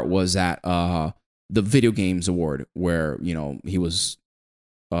big part was at the Video Games Award, where, you know, he was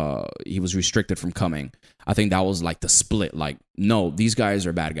restricted from coming. I think that was like the split. Like, no, these guys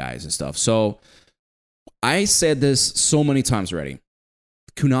are bad guys and stuff. So I said this so many times already.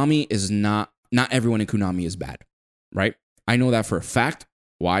 Konami is not everyone in Konami is bad, right? I know that for a fact.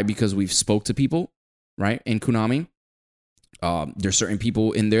 Why? Because we've spoke to people, right, in Konami. There's certain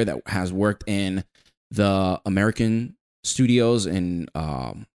people in there that has worked in the American studios in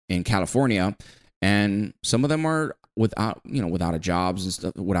California, and some of them are without a jobs and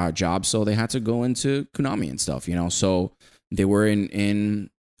stuff, without a job, so they had to go into Konami and stuff, you know. So they were in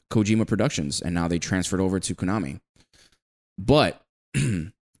Kojima Productions, and now they transferred over to Konami. But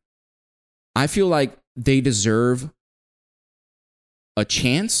I feel like they deserve a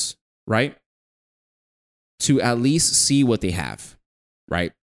chance, right, to at least see what they have,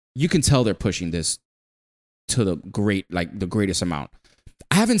 right? You can tell they're pushing this to the greatest amount.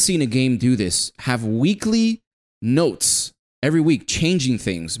 I haven't seen a game do this, have weekly notes every week, changing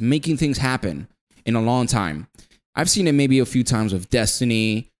things, making things happen in a long time. I've seen it maybe a few times with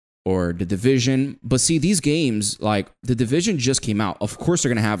Destiny or The Division, but see, these games, like The Division just came out. Of course, they're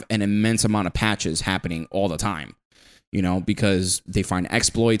going to have an immense amount of patches happening all the time, you know, because they find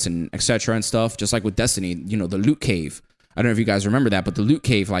exploits and etc. and stuff, just like with Destiny, you know, the loot cave. I don't know if you guys remember that, but the loot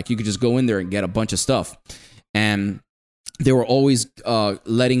cave, like you could just go in there and get a bunch of stuff. And they were always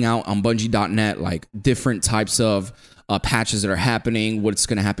letting out on Bungie.net like different types of patches that are happening, what's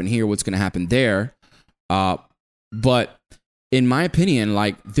going to happen here, what's going to happen there. But in my opinion,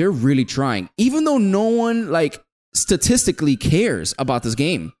 like they're really trying, even though no one like statistically cares about this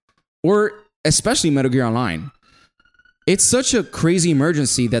game, or especially Metal Gear Online. It's such a crazy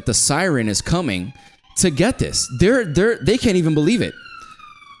emergency that the siren is coming to get this. They can't even believe it.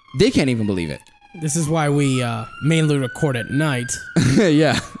 They can't even believe it. This is why we mainly record at night.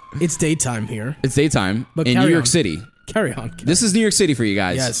 Yeah. It's daytime here. It's daytime but in New York City. Carry on. This is New York City for you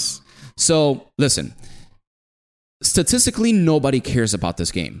guys. Yes. So, listen. Statistically, nobody cares about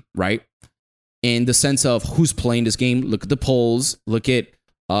this game, right? In the sense of who's playing this game. Look at the polls. Look at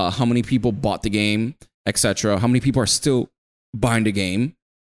how many people bought the game, etc. How many people are still buying the game.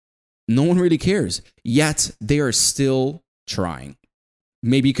 No one really cares. Yet, they are still trying.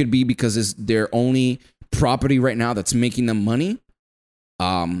 Maybe it could be because it's their only property right now that's making them money.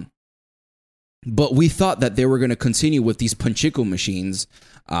 But we thought that they were going to continue with these Pachinko machines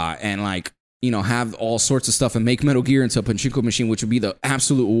and like, you know, have all sorts of stuff and make Metal Gear into a Pachinko machine, which would be the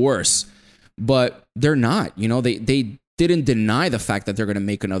absolute worst. But they're not. You know, they didn't deny the fact that they're going to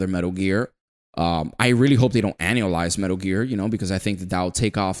make another Metal Gear. I really hope they don't annualize Metal Gear, you know, because I think that will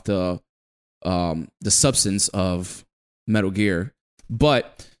take off the substance of Metal Gear.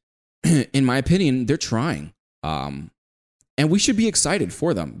 But in my opinion, they're trying. And we should be excited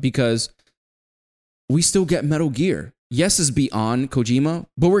for them because we still get Metal Gear. Yes, it's beyond Kojima,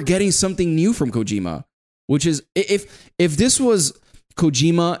 but we're getting something new from Kojima, which is if this was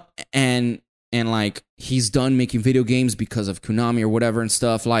Kojima and like he's done making video games because of Konami or whatever and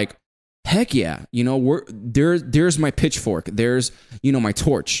stuff, like heck yeah, you know, there's my pitchfork, there's, you know, my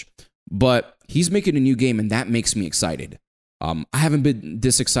torch. But he's making a new game and that makes me excited. I haven't been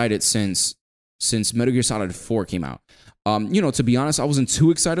this excited since Metal Gear Solid 4 came out. You know, to be honest, I wasn't too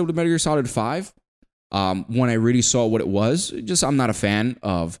excited with Metal Gear Solid 5. When I really saw what it was, just I'm not a fan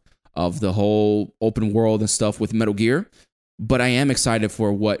of the whole open world and stuff with Metal Gear, but I am excited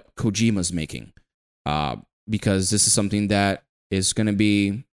for what Kojima's making. because this is something that is going to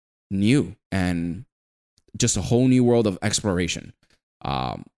be new and just a whole new world of exploration.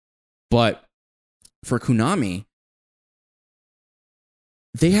 But for Konami,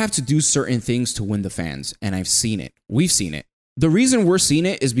 they have to do certain things to win the fans, and I've seen it. We've seen it. The reason we're seeing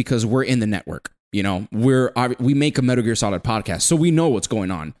it is because we're in the network. You know, we make a Metal Gear Solid podcast, so we know what's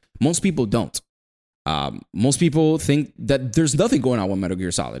going on. Most people don't. Most people think that there's nothing going on with Metal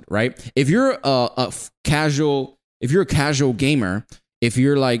Gear Solid, right? If you're a casual gamer, if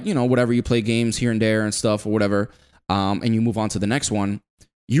you're like, you know, whatever, you play games here and there and stuff or whatever, and you move on to the next one,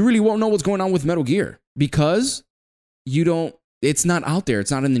 you really won't know what's going on with Metal Gear because it's not out there.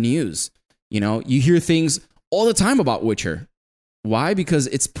 It's not in the news. You know, you hear things all the time about Witcher. Why? Because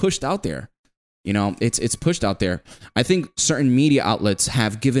it's pushed out there. You know, it's pushed out there. I think certain media outlets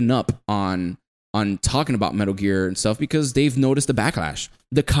have given up on talking about Metal Gear and stuff because they've noticed the backlash.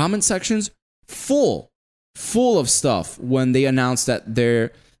 The comment sections full of stuff when they announced that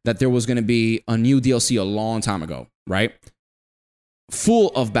there was going to be a new DLC a long time ago, right? Full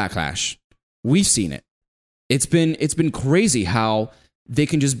of backlash. We've seen it. It's been crazy how they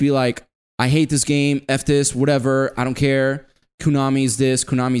can just be like, I hate this game, F this, whatever, I don't care. Konami's this,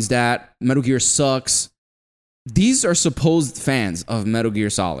 Konami's that, Metal Gear sucks. These are supposed fans of Metal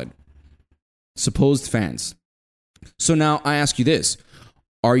Gear Solid. Supposed fans. So now I ask you this.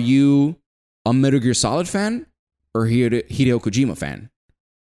 Are you a Metal Gear Solid fan or Hideo Kojima fan?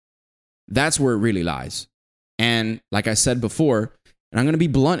 That's where it really lies. And like I said before, and I'm going to be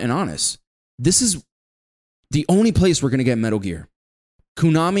blunt and honest, this is the only place we're going to get Metal Gear.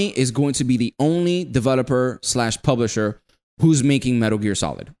 Konami is going to be the only developer/publisher who's making Metal Gear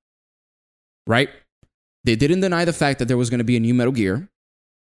Solid. Right? They didn't deny the fact that there was going to be a new Metal Gear.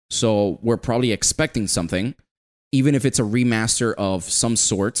 So we're probably expecting something, even if it's a remaster of some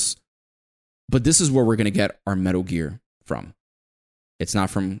sorts. But this is where we're going to get our Metal Gear from. It's not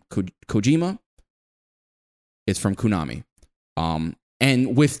from Kojima. It's from Konami.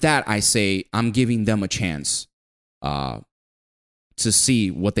 And with that, I say I'm giving them a chance to see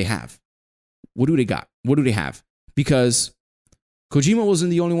what they have. What do they got? What do they have? Because Kojima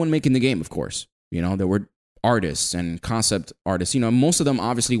wasn't the only one making the game, of course. You know, there were artists and concept artists. You know, most of them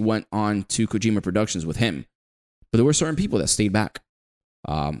obviously went on to Kojima Productions with him. But there were certain people that stayed back.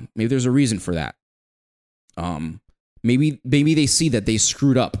 Maybe there's a reason for that. Maybe they see that they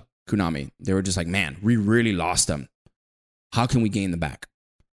screwed up Konami. They were just like, man, we really lost them. How can we gain them back?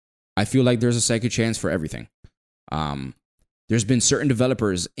 I feel like there's a second chance for everything. There's been certain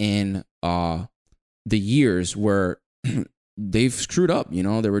developers in the years where they've screwed up. You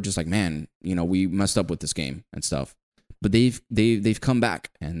know, they were just like, man, you know, we messed up with this game and stuff. But they've come back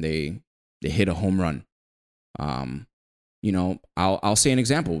and they hit a home run. You know, I'll say an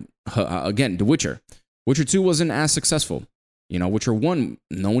example. Again, The Witcher. Witcher 2 wasn't as successful. You know, Witcher 1,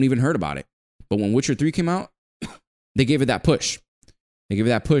 no one even heard about it. But when Witcher 3 came out, they gave it that push. They gave it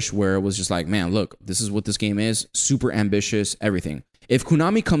that push where it was just like, man, look, this is what this game is. Super ambitious, everything. If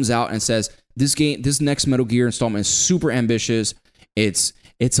Konami comes out and says, this next Metal Gear installment is super ambitious, it's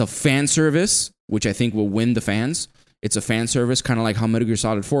a fan service, which I think will win the fans. It's a fan service, kind of like how Metal Gear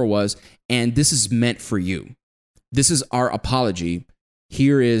Solid 4 was, and this is meant for you. This is our apology.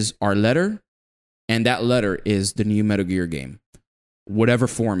 Here is our letter, and that letter is the new Metal Gear game, whatever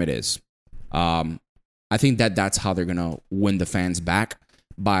form it is. I think that's how they're going to win the fans back,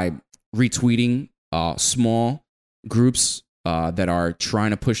 by retweeting small groups that are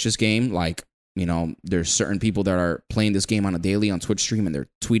trying to push this game. Like, you know, there's certain people that are playing this game on a daily on Twitch stream and they're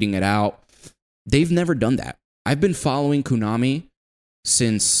tweeting it out. They've never done that. I've been following Konami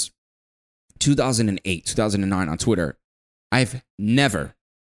since 2008, 2009 on Twitter. I've never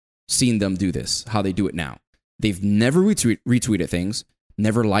seen them do this, how they do it now. They've never retweeted things,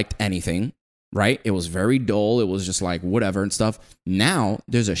 never liked anything. Right? It was very dull. It was just like whatever and stuff. Now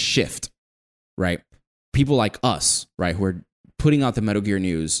there's a shift, right? People like us, right, who are putting out the Metal Gear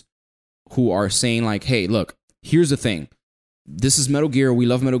news, who are saying like, hey, look, here's the thing. This is Metal Gear. We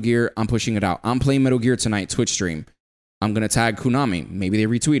love Metal Gear. I'm pushing it out. I'm playing Metal Gear tonight, Twitch stream. I'm going to tag Konami. Maybe they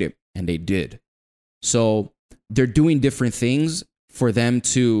retweet it. And they did. So they're doing different things for them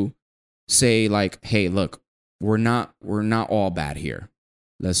to say like, hey, look, we're not all bad here.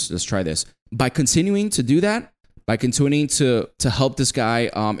 Let's try this. By continuing to do that, by continuing to help this guy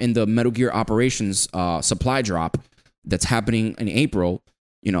in the Metal Gear Operations supply drop that's happening in April,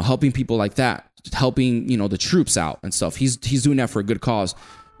 you know, helping people like that, helping, you know, the troops out and stuff. He's doing that for a good cause,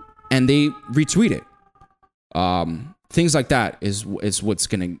 and they retweet it. Things like that is what's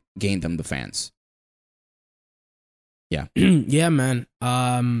gonna gain them the fans. Yeah, yeah, man.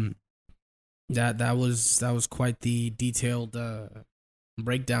 That was quite the detailed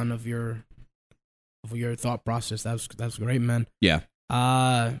breakdown of your thought process. That's great, man. Yeah.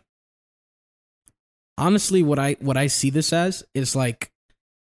 Honestly, what I see this as is like,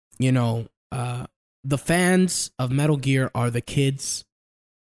 the fans of Metal Gear are the kids.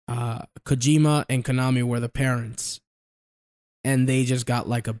 Kojima and Konami were the parents, and they just got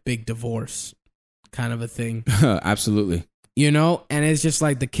like a big divorce kind of a thing. Absolutely. And it's just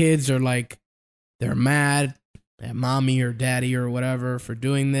like the kids are like, they're mad at mommy or daddy or whatever for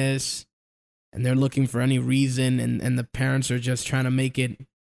doing this, and they're looking for any reason, and the parents are just trying to make it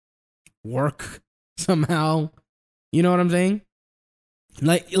work somehow. You know what I'm saying?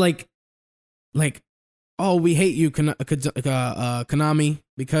 Like, oh, we hate you, Konami,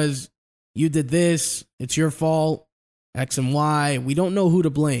 because you did this. It's your fault. X and Y. We don't know who to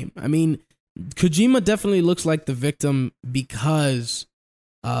blame. I mean, Kojima definitely looks like the victim because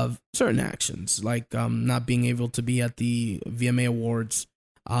of certain actions, like not being able to be at the VMA Awards,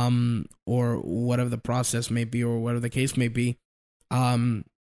 or whatever the process may be, or whatever the case may be.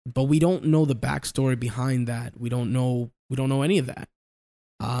 But we don't know the backstory behind that. We don't know any of that.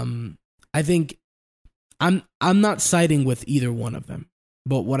 I think I'm not siding with either one of them,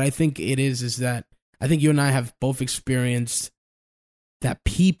 but what I think it is that I think you and I have both experienced that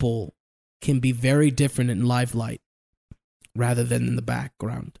people can be very different in live light rather than in the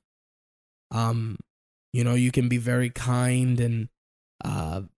background. You can be very kind and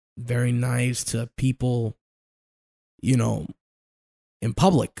very nice to people, in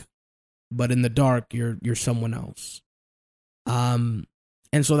public, but in the dark, you're someone else. And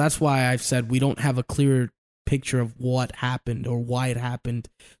so that's why I've said we don't have a clear picture of what happened or why it happened,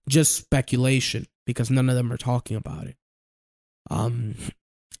 just speculation, because none of them are talking about it.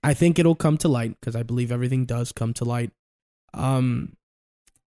 I think it'll come to light, because I believe everything does come to light. And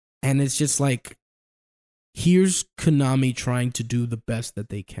it's just like, here's Konami trying to do the best that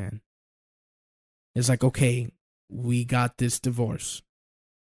they can. It's like, okay, we got this divorce.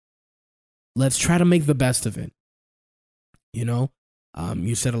 Let's try to make the best of it. You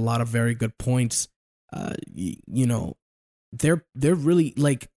said a lot of very good points. They're really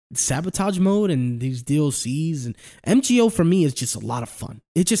like sabotage mode and these DLCs and MGO for me is just a lot of fun.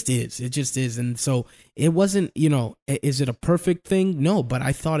 It just is. And so it wasn't, is it a perfect thing? No, but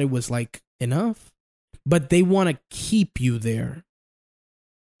I thought it was like enough. But they want to keep you there.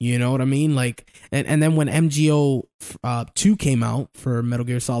 You know what I mean? Like, and then when MGO 2 came out for Metal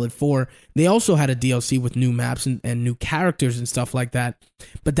Gear Solid 4, they also had a DLC with new maps and new characters and stuff like that.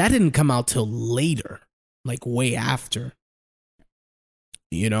 But that didn't come out till later, like way after.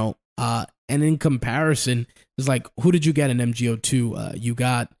 And in comparison, it's like, who did you get in MGO 2? You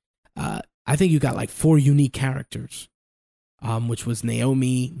got, I think you got like 4 unique characters, which was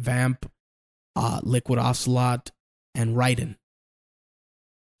Naomi, Vamp, Liquid Ocelot, and Raiden.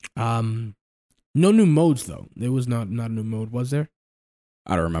 No new modes though. There was not a new mode, was there?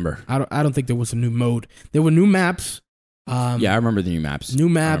 I don't remember. I don't think there was a new mode. There were new maps. Yeah, I remember the new maps. New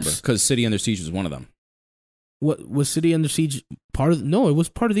maps, because City Under Siege was one of them. What was City Under Siege part of? No, it was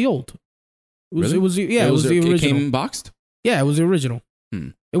part of the old. Really? It was the original. It came boxed? Yeah, it was the original.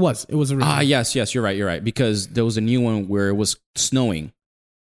 It was original. Yes, you're right. Because there was a new one where it was snowing.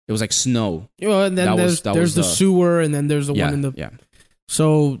 It was like snow. And then there's the sewer, and then there's the one in the. Yeah.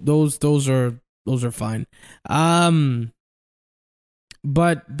 So those are fine.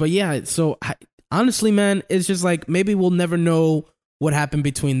 But yeah. So honestly, man, it's just like maybe we'll never know what happened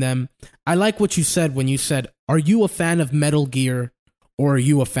between them. I like what you said when you said, "Are you a fan of Metal Gear, or are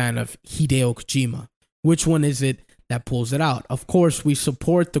you a fan of Hideo Kojima? Which one is it that pulls it out?" Of course, we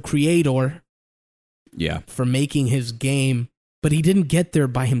support the creator. Yeah. For making his game, but he didn't get there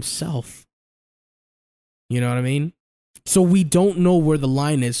by himself. You know what I mean? So we don't know where the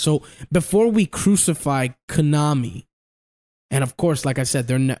line is. So before we crucify Konami, and of course, like I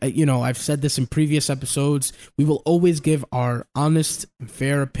said, I've said this in previous episodes, we will always give our honest and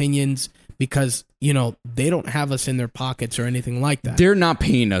fair opinions because, they don't have us in their pockets or anything like that. They're not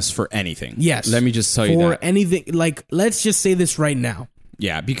paying us for anything. Yes. Let me just tell you that. For anything, like, let's just say this right now.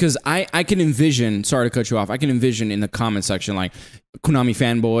 Yeah, because I can envision, sorry to cut you off, I can envision in the comment section, like, Konami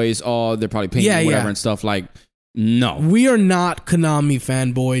fanboys, they're probably paying whatever and stuff, like, no. We are not Konami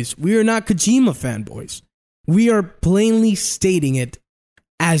fanboys. We are not Kojima fanboys. We are plainly stating it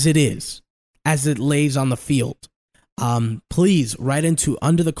as it is, as it lays on the field. Please write into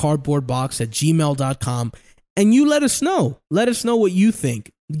underthecardboardbox@gmail.com and you let us know. Let us know what you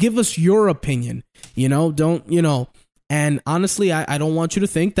think. Give us your opinion. And honestly, I don't want you to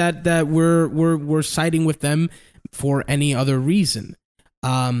think that we're siding with them for any other reason.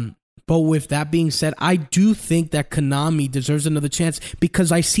 But with that being said, I do think that Konami deserves another chance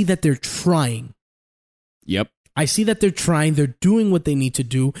because I see that they're trying. Yep. I see that they're trying. They're doing what they need to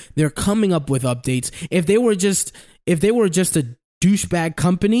do. They're coming up with updates. If they were just a douchebag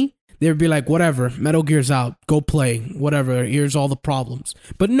company, they'd be like, whatever, Metal Gear's out. Go play. Whatever. Here's all the problems.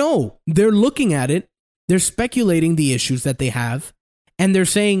 But no, they're looking at it. They're speculating the issues that they have. And they're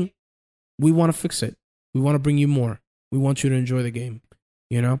saying, we want to fix it. We want to bring you more. We want you to enjoy the game.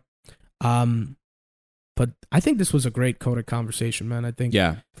 You know? But I think this was a great coded conversation, man. I think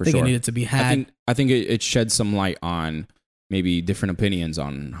it needed to be had. I think it sheds some light on maybe different opinions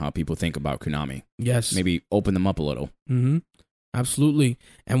on how people think about Konami. Yes. Maybe open them up a little. Mm-hmm. Absolutely.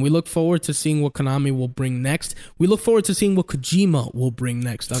 And we look forward to seeing what Konami will bring next. We look forward to seeing what Kojima will bring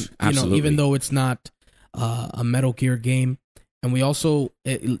next. Absolutely. Even though it's not a Metal Gear game. And we also,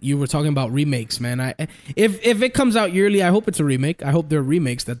 you were talking about remakes, man. If it comes out yearly, I hope it's a remake. I hope there are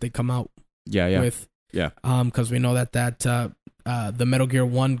remakes that they come out with. Yeah. Because we know that the Metal Gear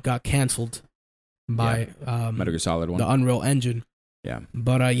 1 got canceled by Metal Gear Solid 1. The Unreal Engine. Yeah.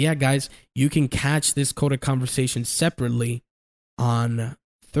 But guys, you can catch this coded conversation separately on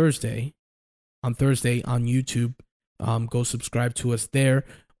Thursday. On YouTube. Go subscribe to us there.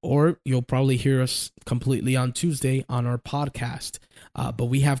 Or you'll probably hear us completely on Tuesday on our podcast. But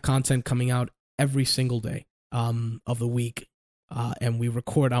we have content coming out every single day of the week. And we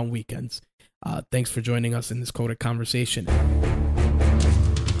record on weekends. Thanks for joining us in this coded conversation.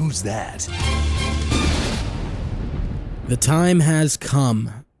 Who's that? The time has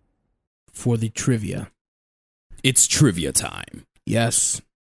come for the trivia. It's trivia time. Yes.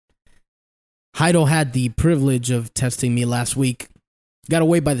 Heido had the privilege of testing me last week. Got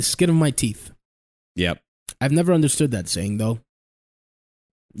away by the skin of my teeth. Yep. I've never understood that saying, though.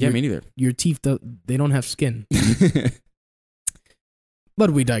 Yeah, me neither. Your teeth, they don't have skin.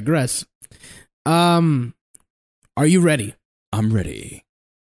 But we digress. Are you ready? I'm ready.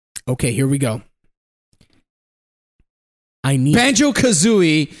 Okay, here we go. I need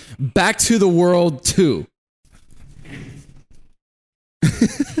Banjo-Kazooie Back to the World 2.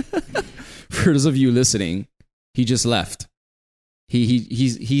 For those of you listening, he just left.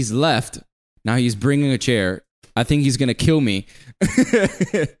 He's left. Now he's bringing a chair. I think he's gonna kill me.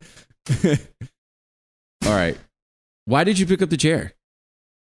 All right. Why did you pick up the chair?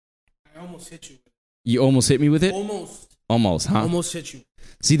 I almost hit you. You almost hit me with it? Almost, huh? Almost hit you.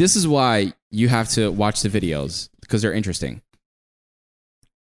 See, this is why you have to watch the videos, because they're interesting.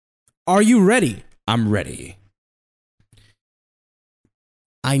 Are you ready? I'm ready.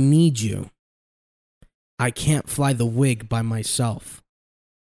 I need you. I can't fly the wig by myself.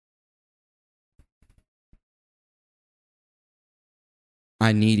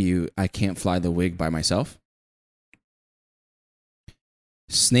 I need you. I can't fly the wig by myself.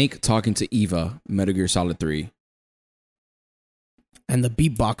 Snake talking to Eva, Metal Gear Solid 3. And the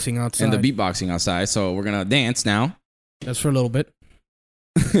beatboxing outside. So we're going to dance now. That's for a little bit.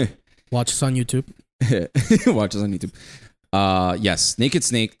 Watch us on YouTube. Watch us on YouTube. Yes, Naked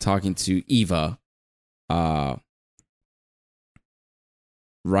Snake talking to Eva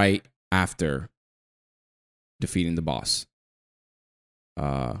right after defeating the boss.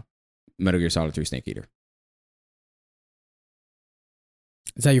 Metal Gear Solid 3 Snake Eater.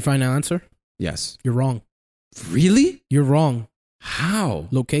 Is that your final answer? Yes. You're wrong. Really? You're wrong. How?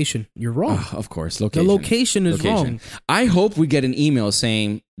 Location. You're wrong. Of course. Location. The location is wrong. I hope we get an email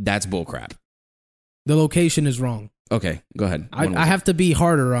saying that's bullcrap. The location is wrong. Okay, go ahead. I have to be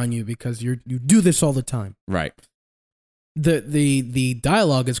harder on you because you do this all the time. Right. The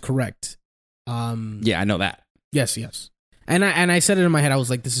dialogue is correct. Yeah, I know that. Yes. And I said it in my head. I was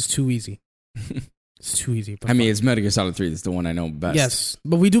like, this is too easy. It's too easy. I mean, it's Metal Gear Solid 3. That's the one I know best. Yes,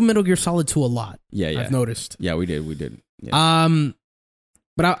 but we do Metal Gear Solid 2 a lot. Yeah. I've noticed. Yeah, we did. Yeah.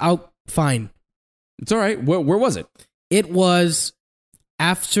 But I'll fine. It's all right. Where was it? It was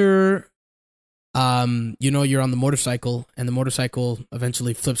after, you're on the motorcycle and the motorcycle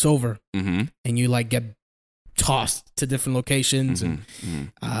eventually flips over, and you like get tossed to different locations, and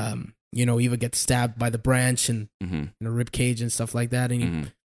Eva gets stabbed by the branch and in a rib cage and stuff like that,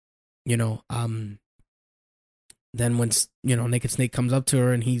 and then when Naked Snake comes up to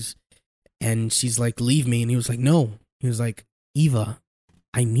her and she's like, leave me, and he was like, no. He was like, Eva,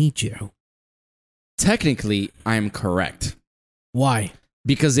 I need you. Technically, I'm correct. Why?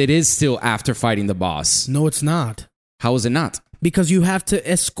 Because it is still after fighting the boss. No, it's not. How is it not? Because you have to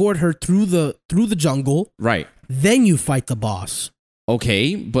escort her through the jungle. Right. Then you fight the boss.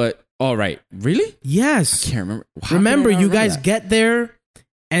 Okay, but all right. Really? Yes. I can't remember. Remember, you guys get there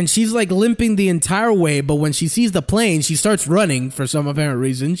And she's like limping the entire way, but when she sees the plane, she starts running for some apparent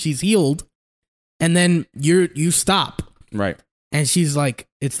reason. She's healed. And then you stop. Right. And she's like,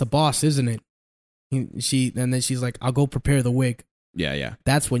 it's the boss, isn't it? And then she's like, I'll go prepare the wig. Yeah.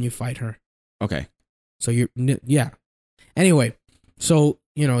 That's when you fight her. Okay. So yeah. Anyway, so,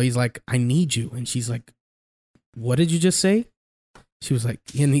 he's like, I need you. And she's like, what did you just say? She was like,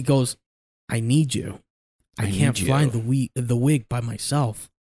 and he goes, I need you. I can't find the wig by myself.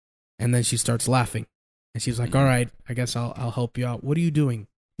 And then she starts laughing. And she's like, all right, I guess I'll help you out. What are you doing?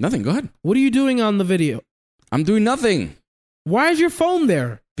 Nothing. Go ahead. What are you doing on the video? I'm doing nothing. Why is your phone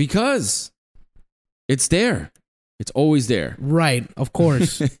there? Because it's there. It's always there. Right. Of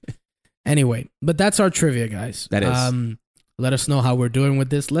course. Anyway, but that's our trivia, guys. That is. Let us know how we're doing with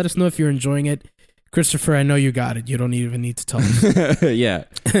this. Let us know if you're enjoying it. Christopher, I know you got it. You don't even need to tell us. Yeah.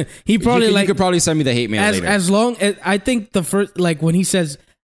 You could probably send me the hate mail later. As long as I think the first, like when I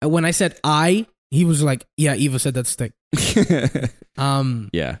said he was like, yeah, Eva said that's thick.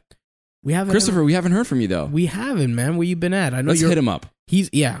 Yeah. We haven't. Christopher, we haven't heard from you though. We haven't, man. Where you been at? I know Let's hit him up.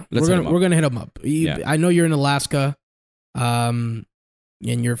 We're gonna hit him up. I know you're in Alaska, and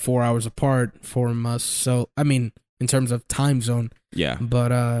you're 4 hours apart from us. So I mean, in terms of time zone. Yeah.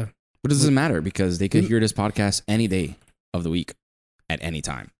 But it doesn't matter because they could hear this podcast any day of the week, at any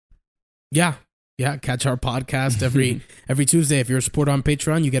time. Yeah. Catch our podcast every Tuesday. If you're a supporter on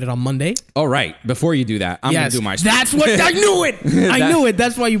Patreon, you get it on Monday. Oh, right. Before you do that, I'm gonna do my stuff. That's what I knew it. I knew it.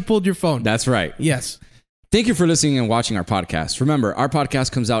 That's why you pulled your phone. That's right. Yes. Thank you for listening and watching our podcast. Remember, our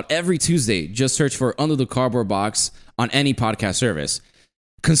podcast comes out every Tuesday. Just search for Under the Cardboard Box on any podcast service.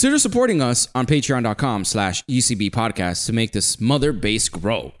 Consider supporting us on patreon.com/UCB podcast to make this mother base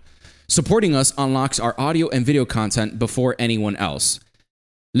grow. Supporting us unlocks our audio and video content before anyone else.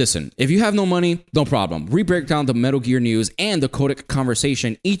 Listen, if you have no money, no problem. We break down the Metal Gear news and the Codec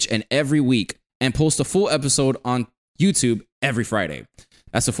conversation each and every week and post a full episode on YouTube every Friday.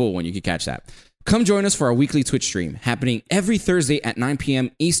 That's a full one. You can catch that. Come join us for our weekly Twitch stream happening every Thursday at 9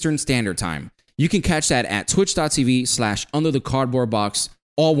 p.m. Eastern Standard Time. You can catch that at twitch.tv/underthecardboardbox,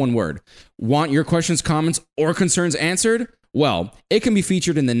 all one word. Want your questions, comments, or concerns answered? Well, it can be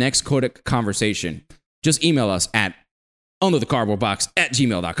featured in the next Codec conversation. Just email us at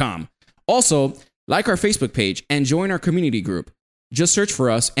underthecardboardbox@gmail.com. Also, like our Facebook page and join our community group. Just search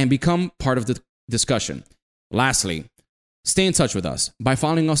for us and become part of the discussion. Lastly, stay in touch with us by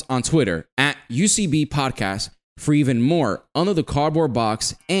following us on Twitter at UCB Podcast for even more Under the Cardboard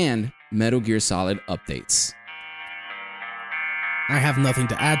Box and Metal Gear Solid updates. I have nothing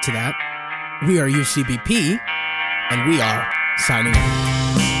to add to that. We are UCBP, and we are signing off.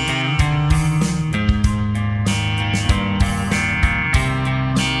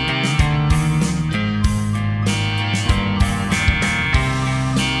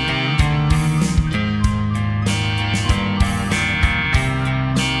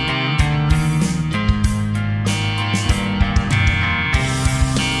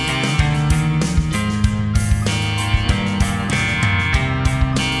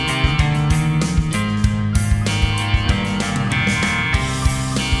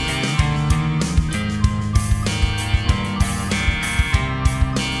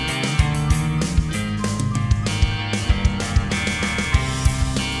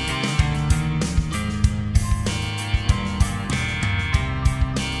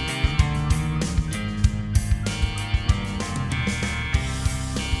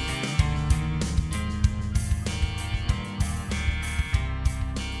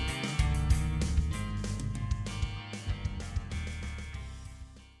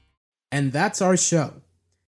 And that's our show.